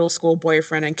one middle school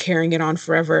boyfriend and carrying it on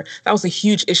forever. That was a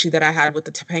huge issue that I had with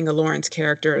the Topanga Lawrence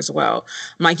character as well.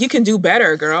 I'm you can do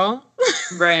better, girl.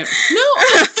 Right. No,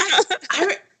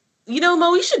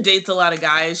 Moesha dates a lot of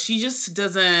guys. She just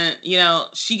doesn't,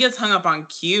 she gets hung up on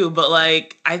Q, but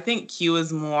like I think Q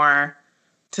is more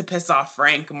to piss off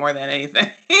Frank more than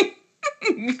anything.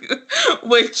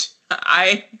 Which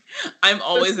I'm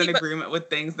always in agreement with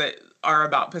things that are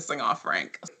about pissing off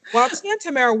Frank. While Tia and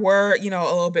Tamara were, a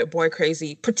little bit boy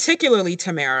crazy, particularly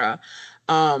Tamara,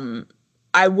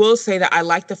 I will say that I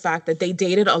like the fact that they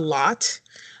dated a lot.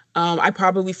 I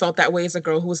probably felt that way as a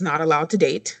girl who was not allowed to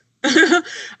date.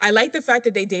 I like the fact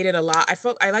that they dated a lot.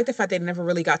 I like the fact they never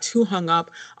really got too hung up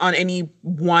on any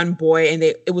one boy, and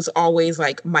it was always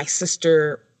like my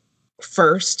sister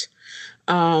first.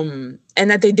 And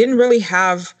that they didn't really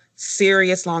have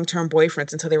serious long-term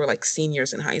boyfriends until they were like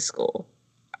seniors in high school.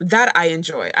 That I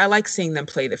enjoy. I like seeing them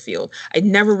play the field. I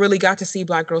never really got to see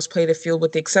Black girls play the field,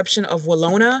 with the exception of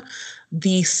Walona,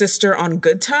 the sister on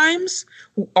Good Times,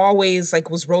 who always like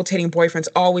was rotating boyfriends,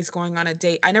 always going on a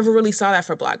date. I never really saw that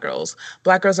for Black girls.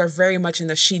 Black girls are very much in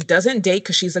the she doesn't date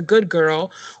because she's a good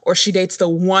girl, or she dates the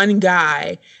one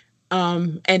guy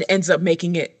and ends up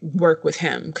making it work with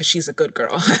him because she's a good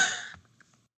girl.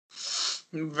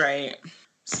 Right.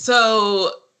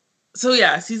 So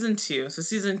yeah, season two.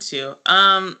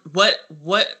 What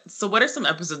are some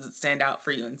episodes that stand out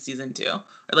for you in season 2? Or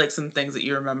like some things that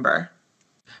you remember?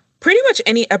 Pretty much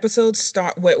any episodes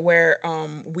start where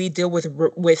we deal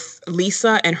with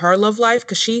Lisa and her love life,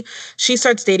 because she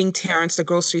starts dating Terrence, the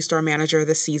grocery store manager,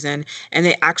 this season, and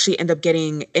they actually end up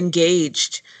getting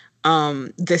engaged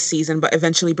this season, but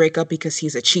eventually break up because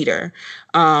he's a cheater.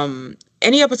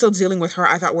 Any episodes dealing with her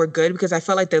I thought were good, because I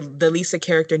felt like the Lisa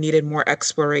character needed more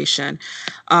exploration.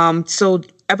 So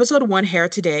episode 1, Hair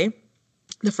Today,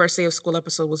 the first day of school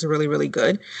episode, was really, really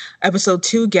good. Episode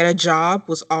 2, Get a Job,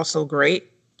 was also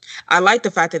great. I like the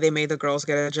fact that they made the girls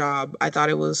get a job. I thought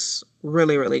it was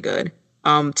really, really good.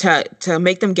 To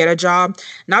make them get a job,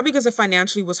 not because the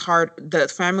family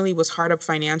was hard up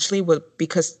financially, but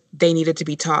because they needed to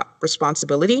be taught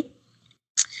responsibility.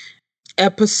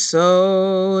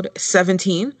 Episode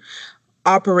 17,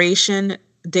 Operation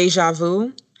Deja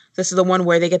Vu. This is the one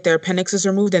where they get their appendixes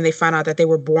removed and they find out that they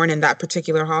were born in that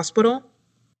particular hospital.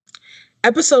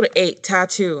 Episode 8,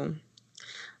 Tattoo.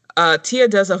 Tia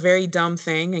does a very dumb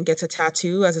thing and gets a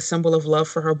tattoo as a symbol of love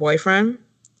for her boyfriend.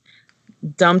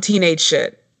 Dumb teenage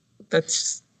shit.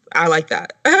 I like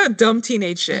that. Dumb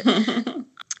teenage shit.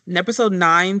 In episode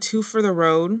 9, Two for the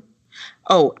Road.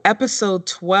 Oh, episode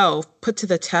 12, Put to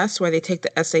the Test, where they take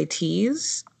the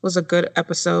SATs, was a good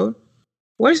episode.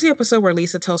 Where's the episode where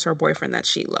Lisa tells her boyfriend that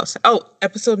she loves him? Oh,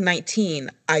 episode 19,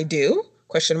 I Do, ?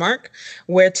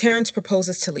 Where Terrence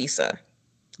proposes to Lisa.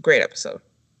 Great episode.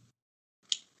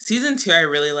 Season 2, I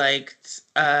really liked.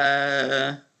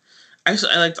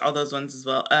 Actually, I liked all those ones as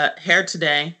well. Hair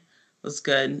Today was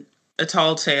good. A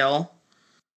Tall Tale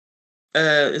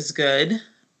is good.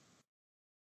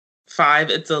 5,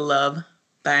 It's a Love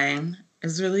Thing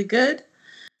is really good.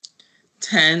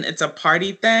 10, It's a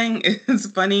Party Thing.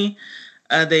 It's funny.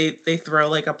 They throw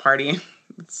like a party.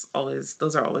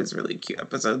 Those are always really cute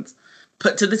episodes.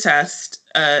 Put to the Test.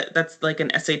 That's like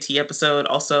an SAT episode.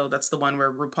 Also, that's the one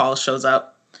where RuPaul shows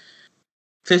up.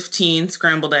 15,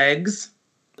 Scrambled Eggs.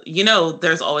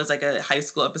 There's always like a high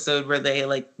school episode where they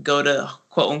like go to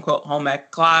quote unquote home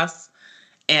ec class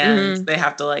and they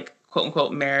have to like quote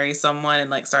unquote marry someone and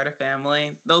like start a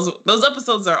family. Those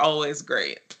episodes are always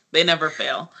great. They never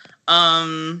fail.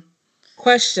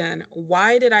 Question: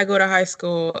 why did I go to high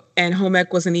school and home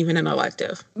ec wasn't even an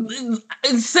elective?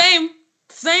 Same.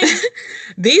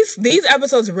 These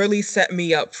episodes really set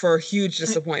me up for huge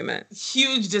disappointment.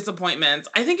 Huge disappointments.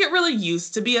 I think it really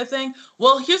used to be a thing.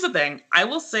 Well, here's the thing. I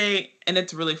will say, and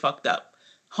it's really fucked up,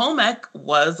 home ec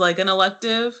was like an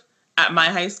elective at my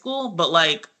high school, but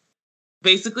like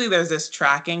basically there's this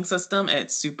tracking system and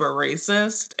it's super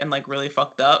racist and like really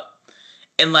fucked up.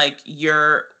 And like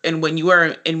when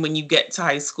you get to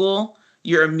high school,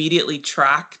 you're immediately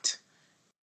tracked.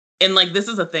 And like this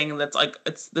is a thing that's like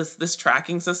it's this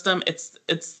tracking system. This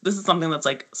is something that's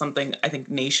like something I think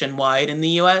nationwide in the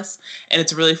US, and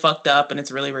it's really fucked up and it's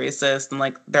really racist, and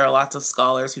like there are lots of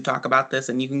scholars who talk about this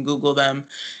and you can Google them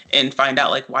and find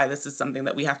out like why this is something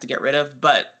that we have to get rid of.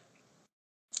 But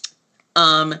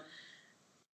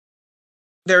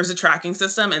there's a tracking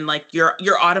system and like you're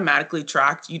automatically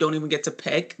tracked. You don't even get to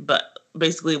pick, but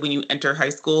basically when you enter high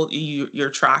school, you're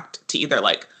tracked to either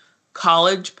like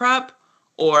college prep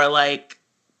or like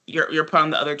you're put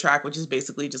on the other track, which is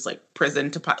basically just like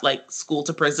prison to like school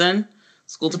to prison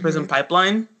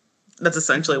pipeline. That's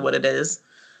essentially what it is.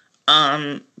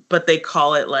 But they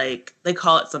call it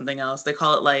something else. They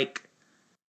call it like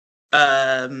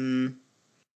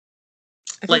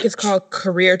I think it's called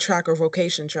career track or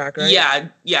vocation track, right?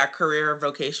 Yeah, career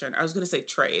vocation. I was gonna say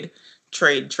trade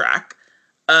track.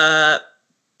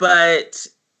 But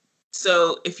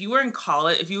so if you were in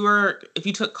college, if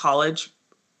you took college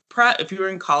prep, if you were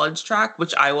in college track,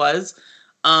 which I was,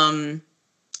 home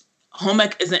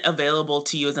ec isn't available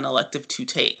to you as an elective to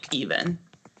take even.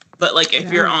 But like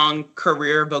if you're on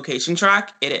career vocation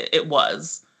track, it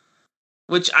was.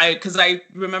 Because I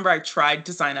remember I tried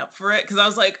to sign up for it because I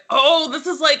was like, oh, this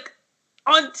is like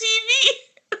on TV.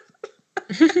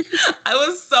 I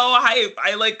was so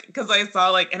hyped. Because I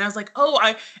saw and I was like,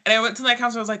 I went to my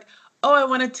counselor. I was like, oh, I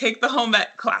want to take the home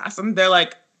ec class. And they're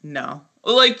like, no,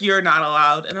 you're not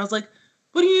allowed. And I was like,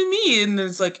 what do you mean? And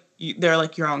it's like, they're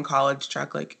like, you're on college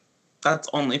track. Like, that's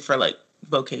only for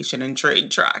vocation and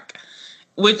trade track,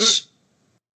 which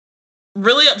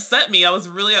really upset me. I was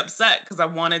really upset because I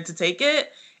wanted to take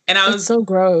it. And it's so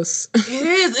gross. It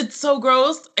is. It's so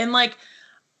gross. And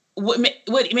what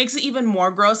makes it even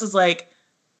more gross is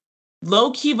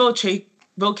low-key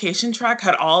vocation track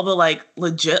had all the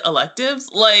legit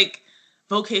electives.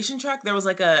 Vocation track, there was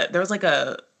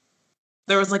a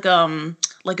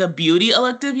beauty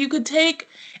elective you could take,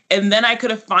 and then I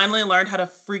could have finally learned how to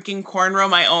freaking cornrow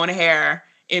my own hair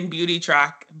in beauty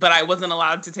track, but I wasn't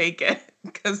allowed to take it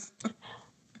because.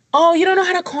 Oh, you don't know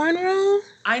how to cornrow?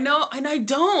 I know, and I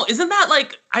don't. Isn't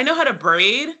that I know how to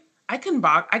braid? I can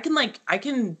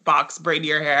box braid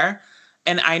your hair,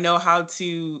 and I know how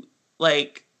to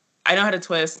I know how to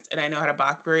twist and I know how to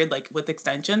box braid with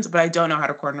extensions, but I don't know how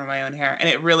to cornrow my own hair, and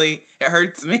it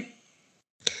hurts me.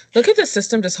 Look at the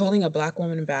system just holding a Black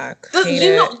woman back.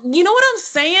 You know what I'm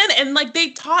saying? And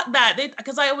they taught that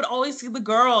because I would always see the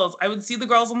girls. I would see the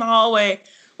girls in the hallway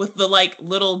with the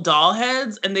little doll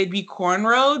heads, and they'd be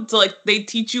cornrowed. So they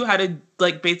teach you how to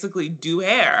basically do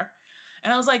hair.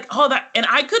 And I was like, oh, that, and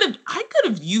I could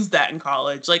have used that in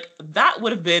college. That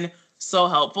would have been so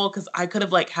helpful because I could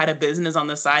have had a business on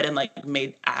the side and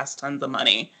made ass tons of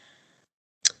money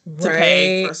to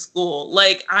pay for school.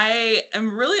 I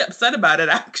am really upset about it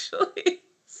actually.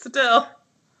 Still.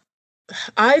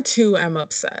 I too am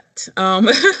upset. So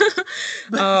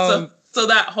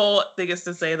that whole thing is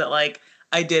to say that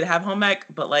I did have home ec,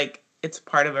 but it's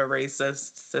part of a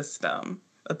racist system.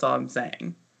 That's all I'm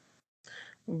saying.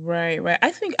 Right. I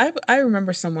think I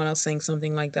remember someone else saying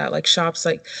something like that. Shops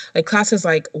like classes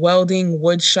like welding,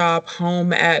 wood shop,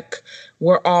 home ec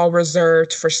were all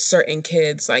reserved for certain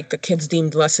kids, the kids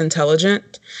deemed less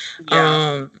intelligent.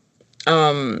 Yeah.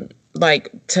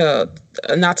 To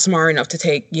not smart enough to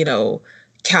take,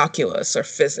 calculus or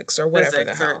physics or whatever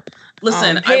the hell.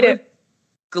 Listen, I would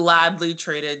gladly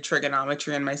traded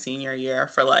trigonometry in my senior year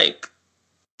for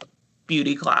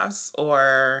beauty class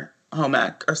or home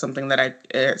ec or something that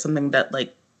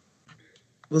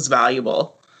was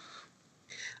valuable.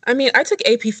 I mean, I took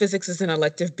AP Physics as an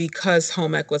elective because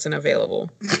home ec wasn't available.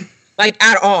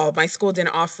 At all. My school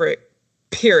didn't offer it,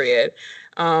 period.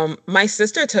 My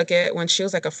sister took it when she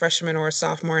was a freshman or a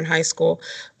sophomore in high school.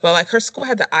 But her school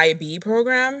had the IB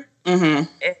program. Mm-hmm.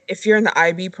 If you're in the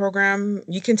IB program,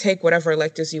 you can take whatever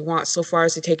electives you want so far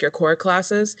as to take your core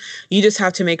classes. You just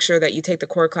have to make sure that you take the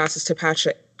core classes to pass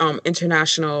an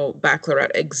international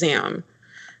baccalaureate exam.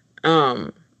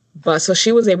 But so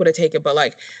she was able to take it.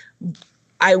 But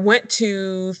I went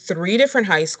to 3 different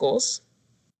high schools,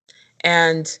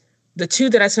 and the 2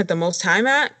 that I spent the most time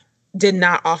at did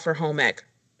not offer home ec,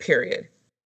 period.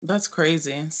 That's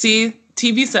crazy. See,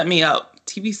 TV set me up.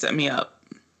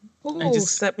 Ooh,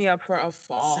 set me up for a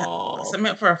fall. Set me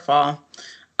up for a fall.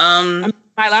 My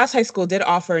last high school did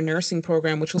offer a nursing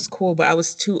program, which was cool, but it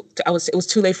was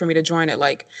too late for me to join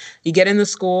it. You get in the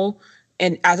school,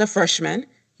 and as a freshman,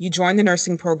 you join the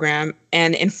nursing program,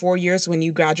 and in 4 years, when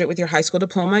you graduate with your high school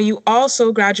diploma, you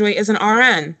also graduate as an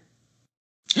RN.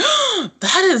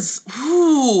 That is,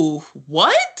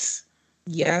 what?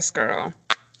 Yes, girl.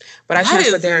 But I that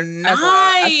transferred there.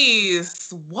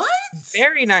 Nice. What?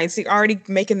 Very nice. You're already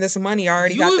making this money. I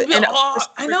already got the.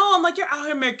 I know. I'm you're out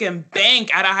here making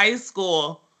bank out of high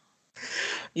school.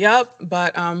 Yep,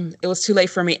 but it was too late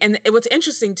for me. And what's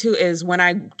interesting too is when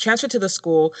I transferred to the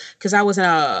school, because I was in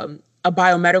a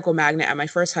biomedical magnet at my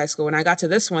first high school. When I got to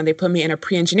this one, they put me in a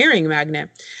pre-engineering magnet.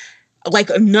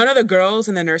 None of the girls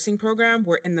in the nursing program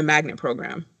were in the magnet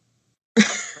program.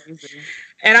 Crazy.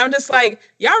 And I'm just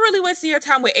y'all really wasting your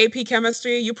time with AP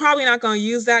chemistry. You're probably not going to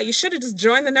use that. You should have just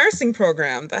joined the nursing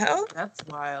program. The hell? That's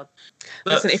wild.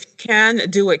 Listen, if you can,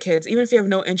 do it, kids. Even if you have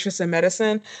no interest in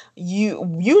medicine,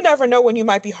 you never know when you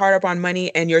might be hard up on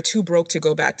money and you're too broke to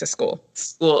go back to school.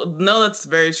 No, that's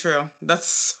very true. That's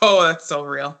so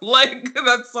real.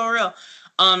 That's so real.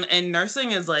 And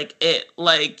nursing is like it.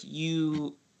 Like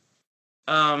you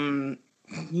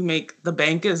make the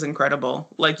bank is incredible.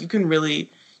 Like you can really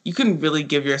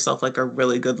give yourself like a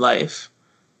really good life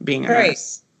being a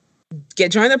nurse.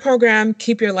 Join the program,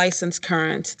 keep your license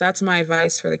current. That's my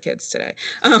advice for the kids today.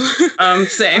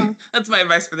 Same. That's my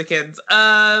advice for the kids.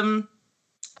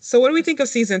 So what do we think of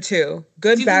season 2?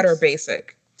 Good, bad, or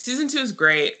basic? Season 2 is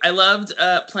great. I loved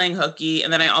playing hooky,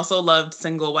 and then I also loved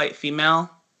single white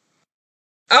female.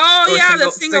 Oh yeah,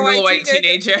 the single white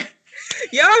teenager.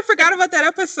 Yeah, I forgot about that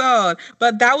episode.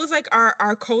 But that was like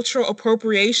our cultural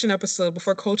appropriation episode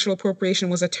before cultural appropriation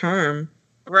was a term.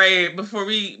 Right, before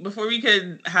we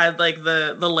could had like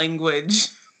the language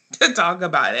to talk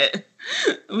about it.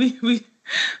 We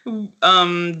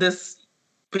this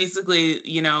basically,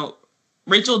 you know,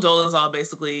 Rachel Dolezal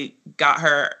basically got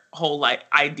her whole like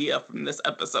idea from this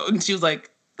episode. And she was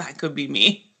like, that could be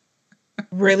me.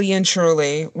 Really and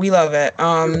truly. We love it.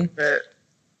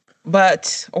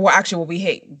 But what we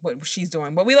hate what she's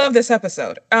doing, but we love this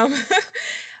episode. All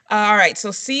right,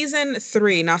 so season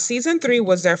 3. Now season 3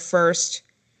 was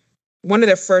one of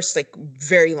their first like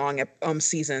very long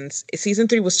seasons. Season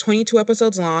 3 was 22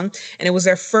 episodes long, and it was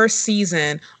their first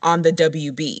season on the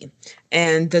WB.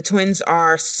 And the twins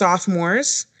are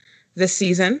sophomores this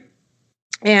season.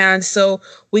 And so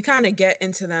we kind of get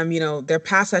into them, you know, they're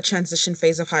past that transition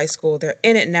phase of high school. They're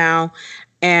in it now.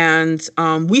 And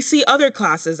we see other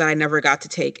classes that I never got to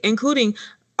take, including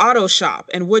auto shop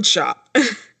and wood shop.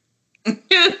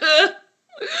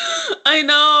 I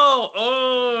know.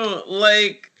 Oh,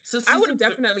 like. So I would have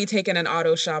definitely taken an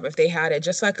auto shop if they had it,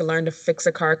 just so I could learn to fix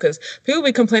a car, because people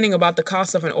be complaining about the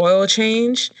cost of an oil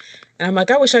change. And I'm like,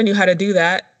 I wish I knew how to do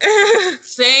that.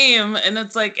 Same. And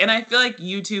it's like, and I feel like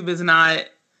YouTube is not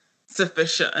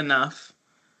sufficient enough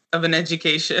of an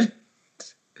education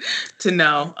to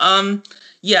know.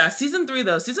 Yeah, season 3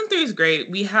 though. Season 3 is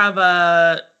great. We have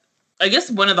I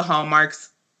guess one of the hallmarks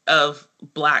of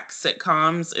Black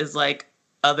sitcoms is like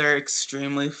other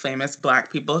extremely famous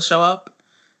Black people show up.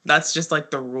 That's just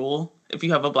like the rule. If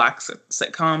you have a Black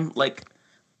sitcom, like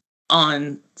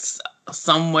on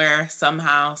somewhere,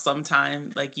 somehow,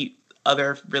 sometime, like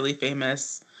other really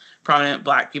famous, prominent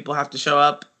Black people have to show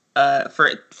up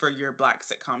for your Black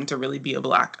sitcom to really be a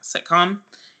Black sitcom.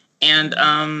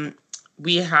 And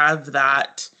we have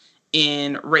that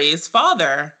in Ray's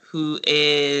father, who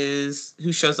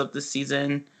shows up this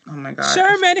season. Oh my God.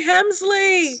 Sherman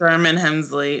Hemsley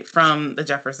from The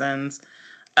Jeffersons.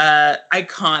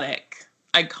 Iconic,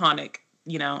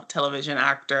 you know, television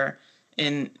actor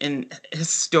in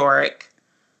historic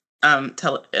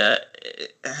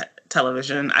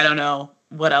television. I don't know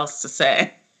what else to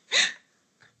say.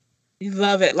 You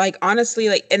love it. Like, honestly,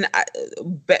 like, and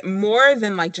more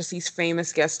than like just these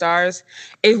famous guest stars,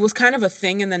 it was kind of a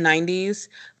thing in the 90s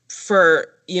for,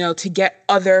 you know, to get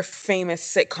other famous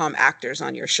sitcom actors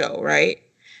on your show, right?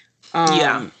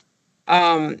 Yeah.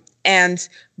 And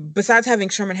besides having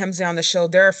Sherman Hemsley on the show,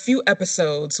 there are a few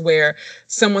episodes where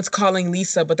someone's calling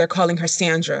Lisa, but they're calling her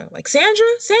Sandra. Like, Sandra,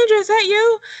 is that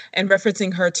you? And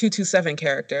referencing her 227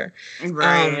 character.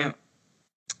 Right.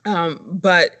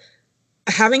 But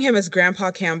having him as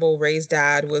Grandpa Campbell, Ray's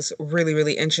dad, was really,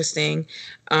 really interesting.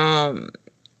 Sherman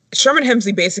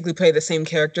Hemsley basically played the same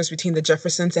characters between the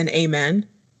Jeffersons and Amen.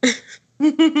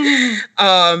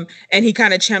 And he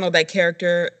kind of channeled that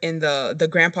character in the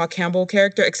Grandpa Campbell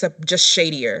character, except just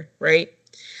shadier, right?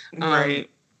 Right.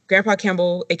 Grandpa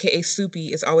Campbell, aka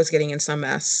Soupy, is always getting in some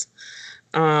mess.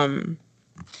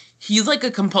 He's like a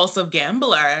compulsive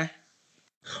gambler.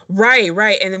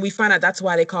 Right. And then we find out that's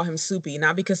why they call him Soupy,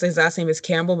 not because his last name is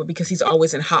Campbell, but because he's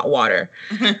always in hot water.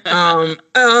 But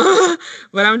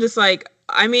I'm just like,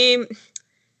 I mean,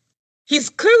 he's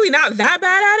clearly not that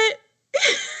bad at it.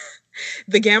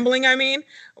 The gambling, I mean,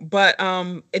 but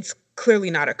it's clearly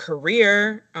not a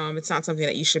career. It's not something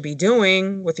that you should be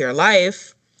doing with your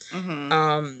life.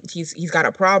 Mm-hmm. He's got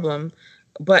a problem.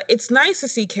 But it's nice to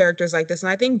see characters like this. And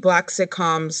I think Black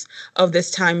sitcoms of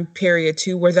this time period,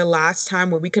 too, were the last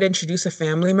time where we could introduce a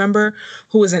family member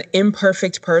who was an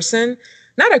imperfect person.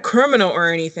 Not a criminal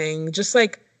or anything, just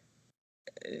like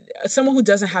someone who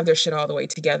doesn't have their shit all the way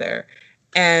together.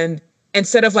 And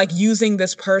instead of like using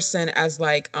this person as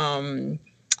like a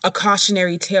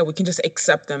cautionary tale, we can just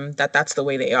accept them that's the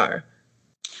way they are.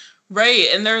 Right.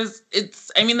 And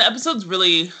the episode's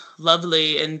really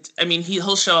lovely. And I mean,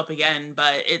 he'll show up again,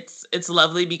 but it's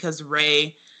lovely because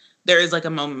there is like a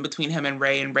moment between him and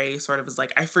Ray sort of is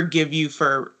like, I forgive you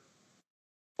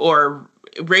or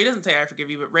Ray doesn't say I forgive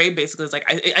you, but Ray basically is like,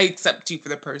 I accept you for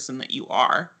the person that you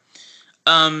are.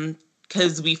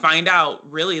 Because we find out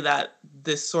really that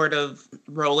this sort of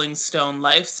Rolling Stone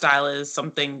lifestyle is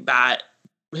something that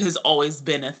has always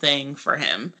been a thing for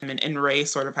him. And Ray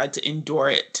sort of had to endure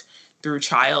it through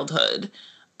childhood.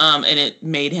 And it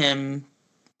made him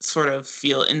sort of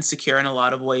feel insecure in a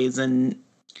lot of ways. And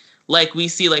like we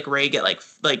see like Ray get like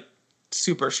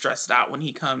super stressed out when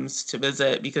he comes to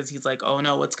visit because he's like, oh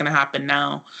no, what's going to happen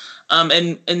now?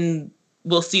 And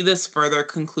we'll see this further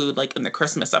conclude like in the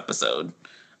Christmas episode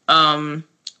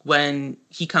when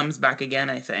he comes back again,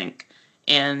 I think.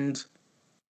 And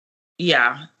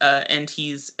yeah, and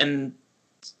he's in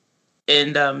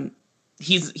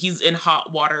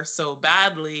hot water so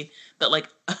badly that like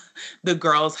the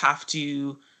girls have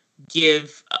to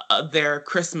give their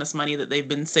Christmas money that they've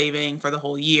been saving for the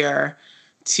whole year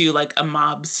to like a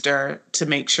mobster to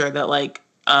make sure that like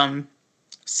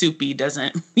Soupy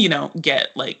doesn't, get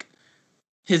like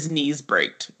his knees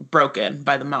broken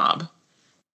by the mob.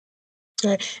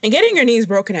 Right. And getting your knees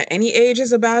broken at any age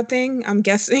is a bad thing, I'm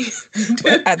guessing.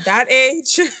 But at that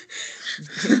age,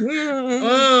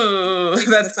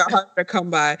 that's hard to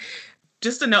come by.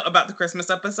 Just a note about the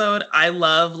Christmas episode. I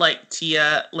love like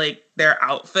Tia, like their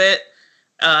outfit.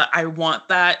 I want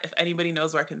that. If anybody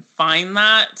knows where I can find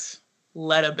that,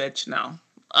 let a bitch know.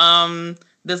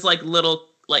 This like little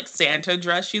like Santa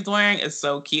dress she's wearing is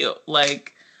so cute.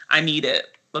 Like I need it.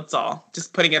 That's all.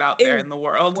 Just putting it out there in the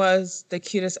world. It was the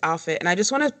cutest outfit. And I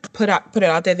just want to put it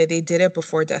out there that they did it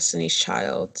before Destiny's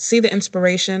Child. See the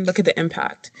inspiration. Look at the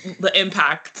impact. The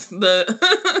impact.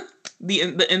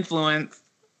 The influence.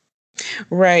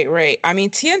 Right. I mean,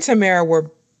 Tia and Tamara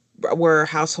were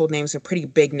household names and pretty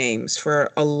big names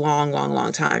for a long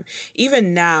time.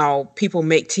 Even now, people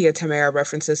make Tia Tamara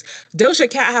references. Doja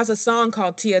Cat has a song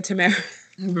called Tia Tamara.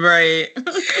 Right.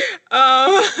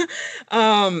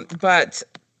 But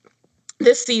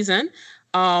this season,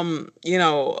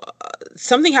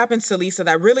 something happens to Lisa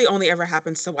that really only ever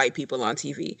happens to white people on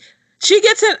TV. She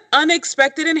gets an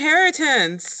unexpected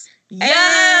inheritance.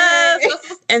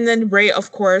 Yes! And then Ray,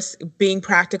 of course, being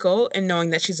practical and knowing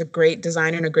that she's a great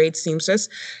designer and a great seamstress,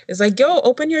 is like, yo,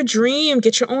 open your dream,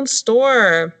 get your own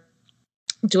store,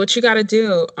 do what you got to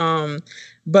do.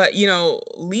 But,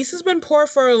 Lisa's been poor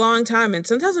for a long time. And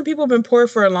sometimes when people have been poor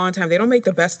for a long time, they don't make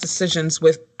the best decisions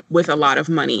with a lot of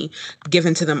money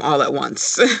given to them all at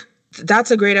once.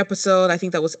 That's a great episode. I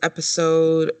think that was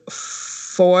episode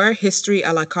 4, History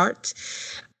a la carte.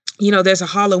 There's a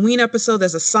Halloween episode.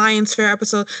 There's a science fair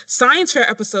episode. Science fair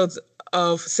episodes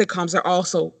of sitcoms are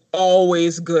also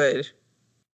always good.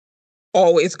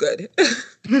 Always good.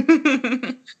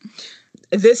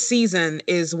 This season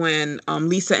is when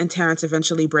Lisa and Terrence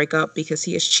eventually break up because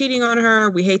he is cheating on her.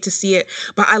 We hate to see it,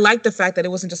 but I like the fact that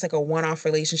it wasn't just like a one-off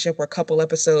relationship or a couple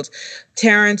episodes.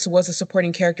 Terrence was a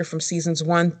supporting character from seasons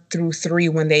 1 through 3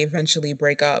 when they eventually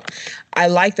break up. I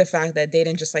like the fact that they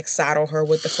didn't just like saddle her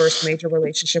with the first major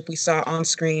relationship we saw on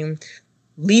screen.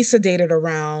 Lisa dated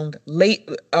around,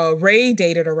 Ray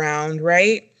dated around,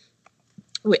 right?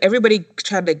 Everybody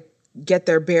tried to get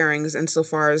their bearings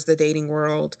insofar as the dating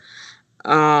world.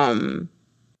 Private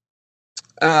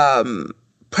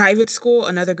school,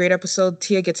 another great episode.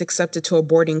 Tia gets accepted to a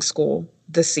boarding school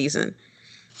this season,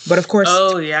 but of course,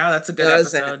 that's a good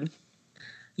episode.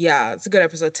 Yeah, it's a good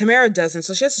episode. Tamara doesn't,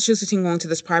 so she has to choose between going to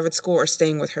this private school or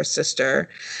staying with her sister.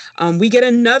 We get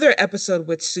another episode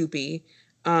with Soupy,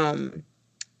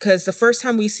 because the first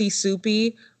time we see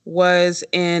Soupy was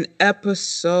in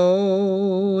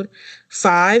episode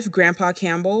 5, Grandpa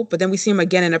Campbell, but then we see him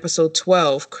again in episode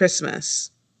 12, Christmas.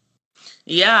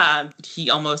 Yeah, he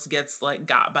almost gets like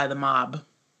got by the mob.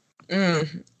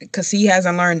 Because he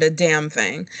hasn't learned a damn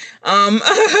thing.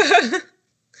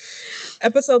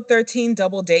 Episode 13,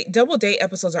 Double Date. Double Date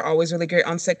episodes are always really great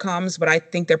on sitcoms, but I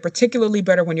think they're particularly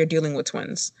better when you're dealing with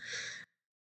twins.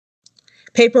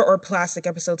 Paper or Plastic,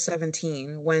 episode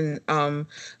 17, when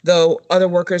the other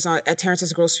workers at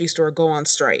Terrence's grocery store go on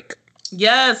strike.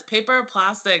 Yes, Paper or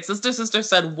Plastic. Sister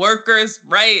said workers'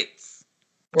 rights.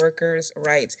 Workers'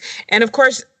 rights. And of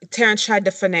course, Terrence tried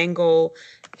to finagle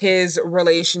his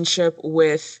relationship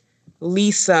with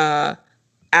Lisa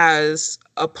as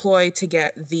a ploy to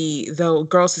get the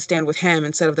girls to stand with him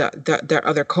instead of their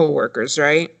other co-workers,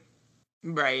 right?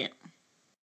 Right.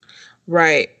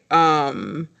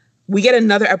 We get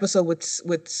another episode with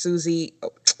Soupy,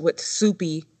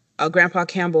 Grandpa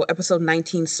Campbell, episode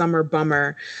 19, Summer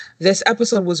Bummer. This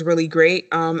episode was really great.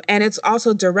 And it's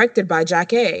also directed by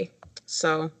Jack A.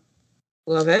 So,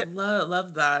 love it.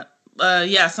 Love that.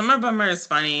 Yeah, Summer Bummer is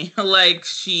funny. Like,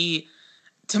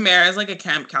 Tamara is like a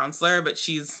camp counselor, but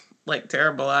she's like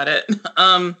terrible at it.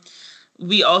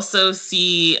 We also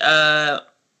see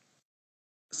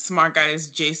smart guy is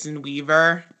Jason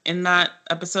Weaver in that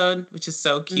episode, which is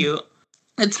so cute.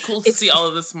 It's cool to see all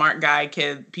of the smart guy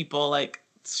people like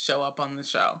show up on the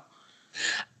show.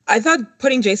 I thought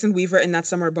putting Jason Weaver in that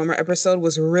Summer Bummer episode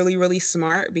was really, really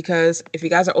smart because if you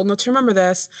guys are old enough to remember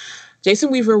this,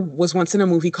 Jason Weaver was once in a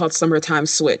movie called Summertime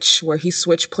Switch, where he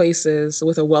switched places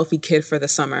with a wealthy kid for the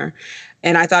summer.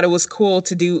 And I thought it was cool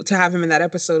to have him in that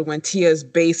episode when Tia's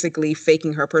basically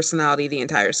faking her personality the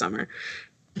entire summer.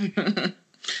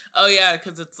 Oh yeah,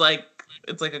 because it's like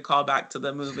a callback to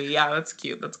the movie. Yeah, that's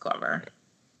cute. That's clever.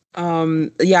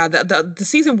 The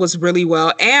season was really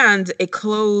well, and it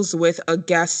closed with a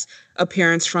guest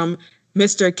appearance from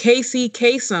Mr. Casey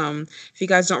Kasem. If you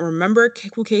guys don't remember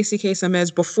who Casey Kasem is,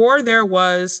 before there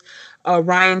was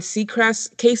Ryan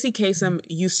Seacrest, Casey Kasem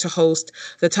used to host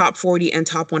the Top 40 and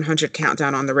Top 100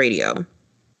 countdown on the radio.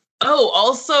 Oh,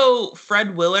 also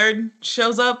Fred Willard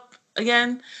shows up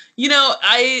again. You know,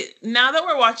 now that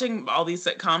we're watching all these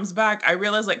sitcoms back, I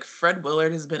realize like Fred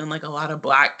Willard has been in like a lot of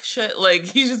black shit. Like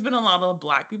he's just been in a lot of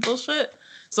black people shit.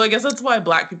 So I guess that's why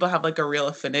black people have like a real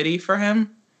affinity for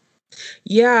him.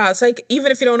 Yeah, it's like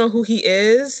even if you don't know who he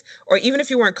is, or even if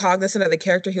you weren't cognizant of the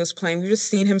character he was playing, we've just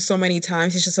seen him so many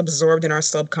times. He's just absorbed in our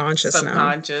subconscious now.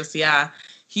 Subconscious, yeah.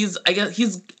 I guess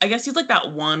he's like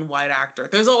that one white actor.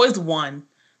 There's always one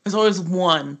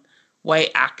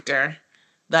white actor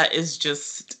that is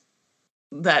just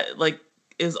that like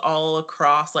is all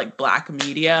across like black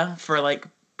media for like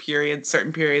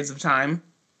certain periods of time.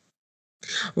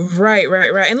 Right.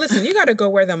 And listen, you got to go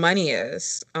where the money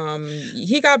is.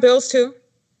 He got bills too.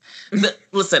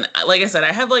 Listen, like I said,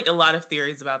 I have like a lot of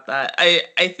theories about that. I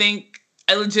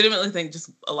legitimately think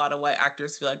just a lot of white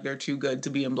actors feel like they're too good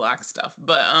to be in black stuff.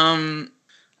 But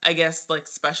I guess like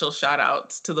special shout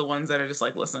outs to the ones that are just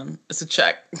like, listen, it's a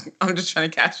check. I'm just trying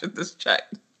to cash in this check.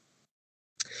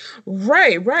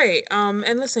 Right.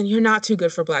 And listen, you're not too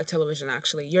good for black television,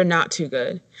 actually. You're not too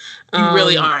good. You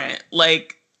really aren't.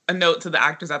 Like, a note to the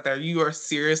actors out there, you are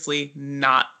seriously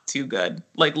not too good.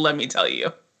 Like, let me tell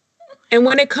you. And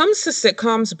when it comes to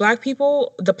sitcoms, black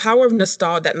people, the power of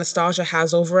nostalgia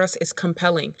has over us is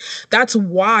compelling. That's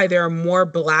why there are more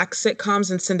black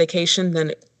sitcoms in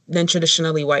syndication than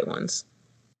traditionally white ones.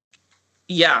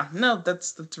 Yeah, no,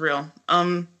 that's real.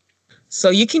 So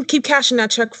you can keep cashing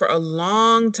that check for a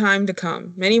long time to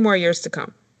come, many more years to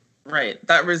come. Right.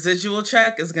 That residual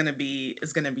check is gonna be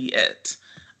it.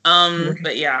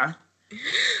 But yeah.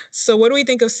 So what do we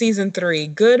think of season 3?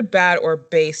 Good, bad, or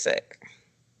basic?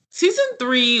 Season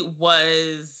 3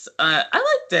 was I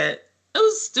liked it. It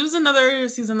was another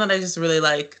season that I just really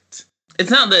liked.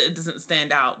 It's not that it doesn't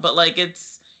stand out, but like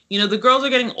it's, you know, the girls are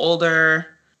getting older.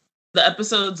 The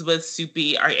episodes with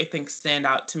Soupy I think stand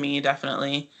out to me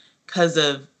definitely because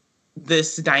of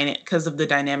the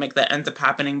dynamic that ends up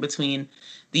happening between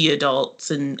the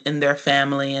adults and their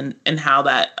family and how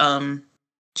that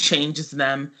changes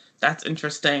them. That's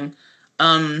interesting.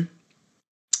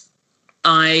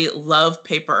 I love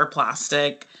Paper or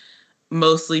Plastic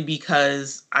mostly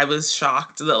because I was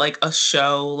shocked that like a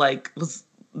show like was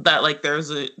that like there was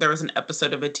an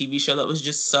episode of a TV show that was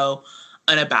just so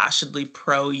unabashedly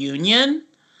pro-union.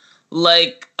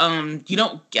 Like you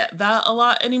don't get that a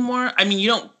lot anymore. I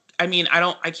can't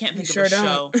think of a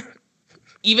show.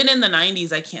 Even in the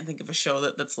 90s, I can't think of a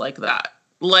show that's like that.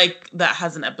 Like that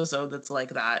has an episode that's like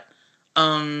that.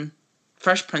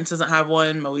 Fresh Prince doesn't have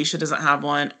one. Moesha doesn't have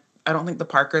one. I don't think The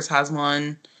Parkers has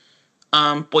one.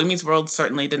 Boy Meets World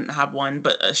certainly didn't have one,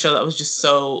 but a show that was just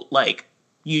so like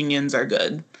unions are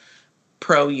good,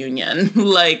 pro-union,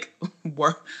 like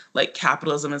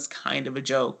capitalism is kind of a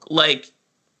joke. Like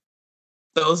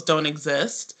those don't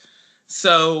exist.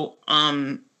 So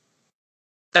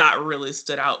that really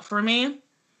stood out for me.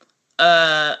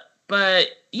 But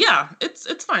yeah,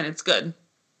 it's fine. It's good.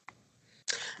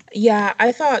 Yeah,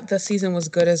 I thought the season was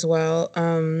good as well.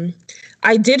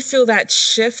 I did feel that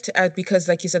shift because,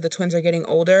 like you said, the twins are getting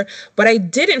older, but I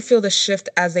didn't feel the shift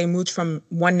as they moved from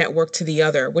one network to the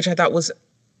other, which I thought was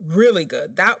really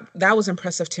good. That was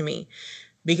impressive to me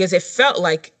because it felt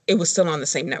like it was still on the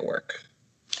same network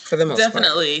for the most part.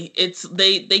 Definitely. It's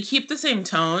they keep the same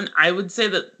tone. I would say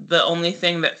that the only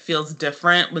thing that feels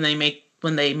different when they make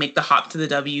the hop to the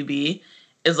WB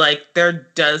is like there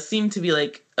does seem to be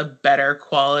like a better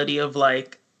quality of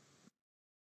like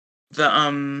the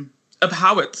of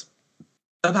how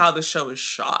the show is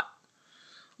shot,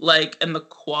 like, and the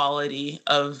quality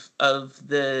of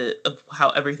how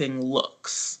everything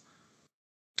looks.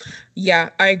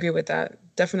 Yeah, I agree with that.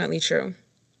 Definitely true.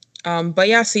 But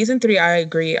yeah, season 3, I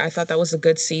agree. I thought that was a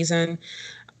good season.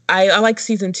 I like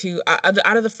season 2.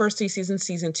 Out of the first 3 seasons,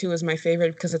 season 2 is my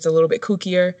favorite because it's a little bit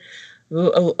kookier.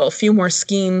 a few more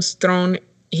schemes thrown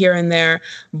here and there,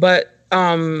 but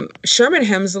Sherman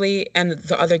Hemsley and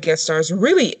the other guest stars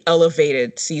really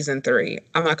elevated season 3.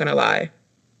 I'm not gonna lie.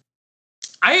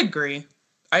 I agree.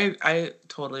 I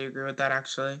totally agree with that,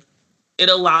 actually. It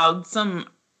allowed some,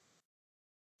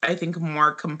 I think,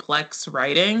 more complex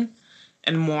writing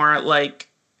and more like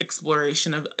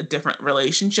exploration of different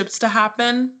relationships to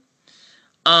happen.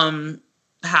 And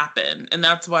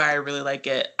that's why I really like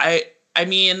it. I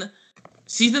mean,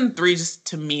 season 3 just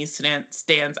to me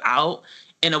stands out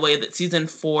in a way that season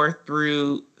 4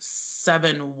 through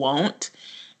 7 won't,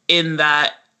 in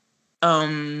that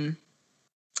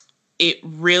it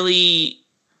really,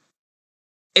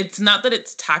 it's not that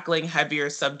it's tackling heavier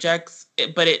subjects,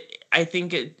 but I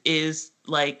think it is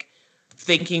like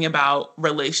thinking about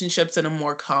relationships in a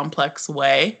more complex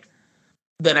way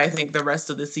than I think the rest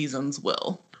of the seasons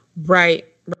will. Right.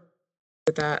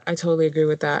 With that, I totally agree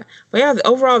with that. But yeah,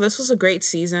 overall, this was a great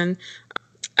season.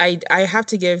 I have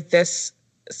to give this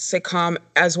sitcom,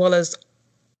 as well as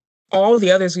all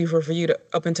the others we've reviewed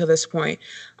up until this point,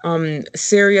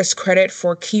 serious credit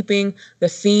for keeping the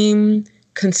theme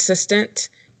consistent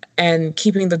and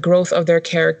keeping the growth of their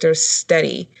characters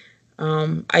steady.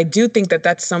 I do think that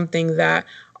that's something that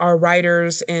our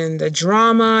writers in the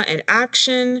drama and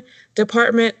action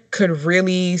department could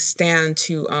really stand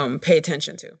to pay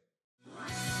attention to.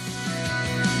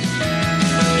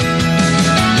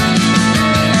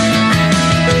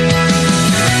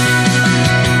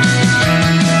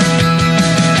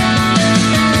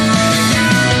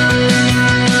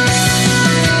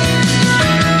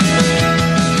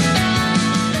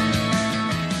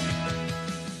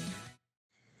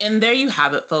 And there you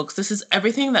have it, folks. This is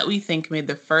everything that we think made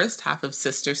the first half of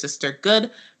Sister Sister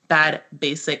good, bad,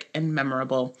 basic, and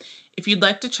memorable. If you'd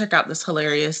like to check out this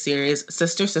hilarious series,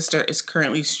 Sister Sister is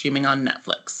currently streaming on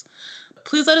Netflix.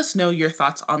 Please let us know your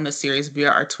thoughts on this series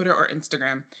via our Twitter or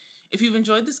Instagram. If you've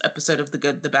enjoyed this episode of The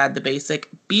Good, the Bad, the Basic,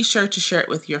 be sure to share it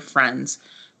with your friends.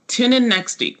 Tune in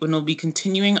next week when we'll be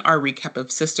continuing our recap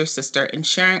of Sister Sister and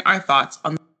sharing our thoughts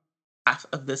on the half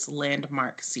of this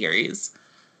landmark series.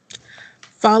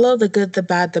 Follow The Good, the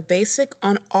Bad, the Basic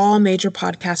on all major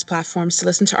podcast platforms to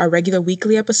listen to our regular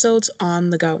weekly episodes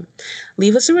on the go.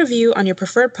 Leave us a review on your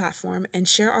preferred platform and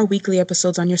share our weekly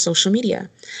episodes on your social media.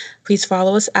 Please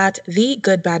follow us at The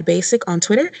Good Bad Basic on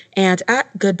Twitter and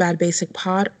at Good Bad Basic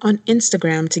Pod on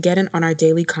Instagram to get in on our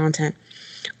daily content.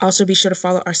 Also, be sure to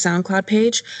follow our SoundCloud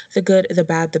page, The Good, the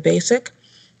Bad, the Basic.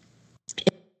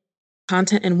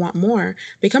 Content and want more,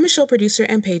 become a show producer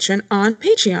and patron on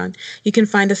Patreon. You can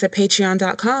find us at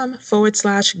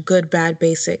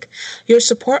patreon.com/goodbadbasic. Your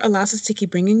support allows us to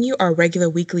keep bringing you our regular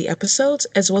weekly episodes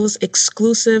as well as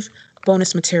exclusive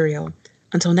bonus material.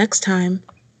 Until next time,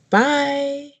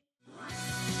 bye.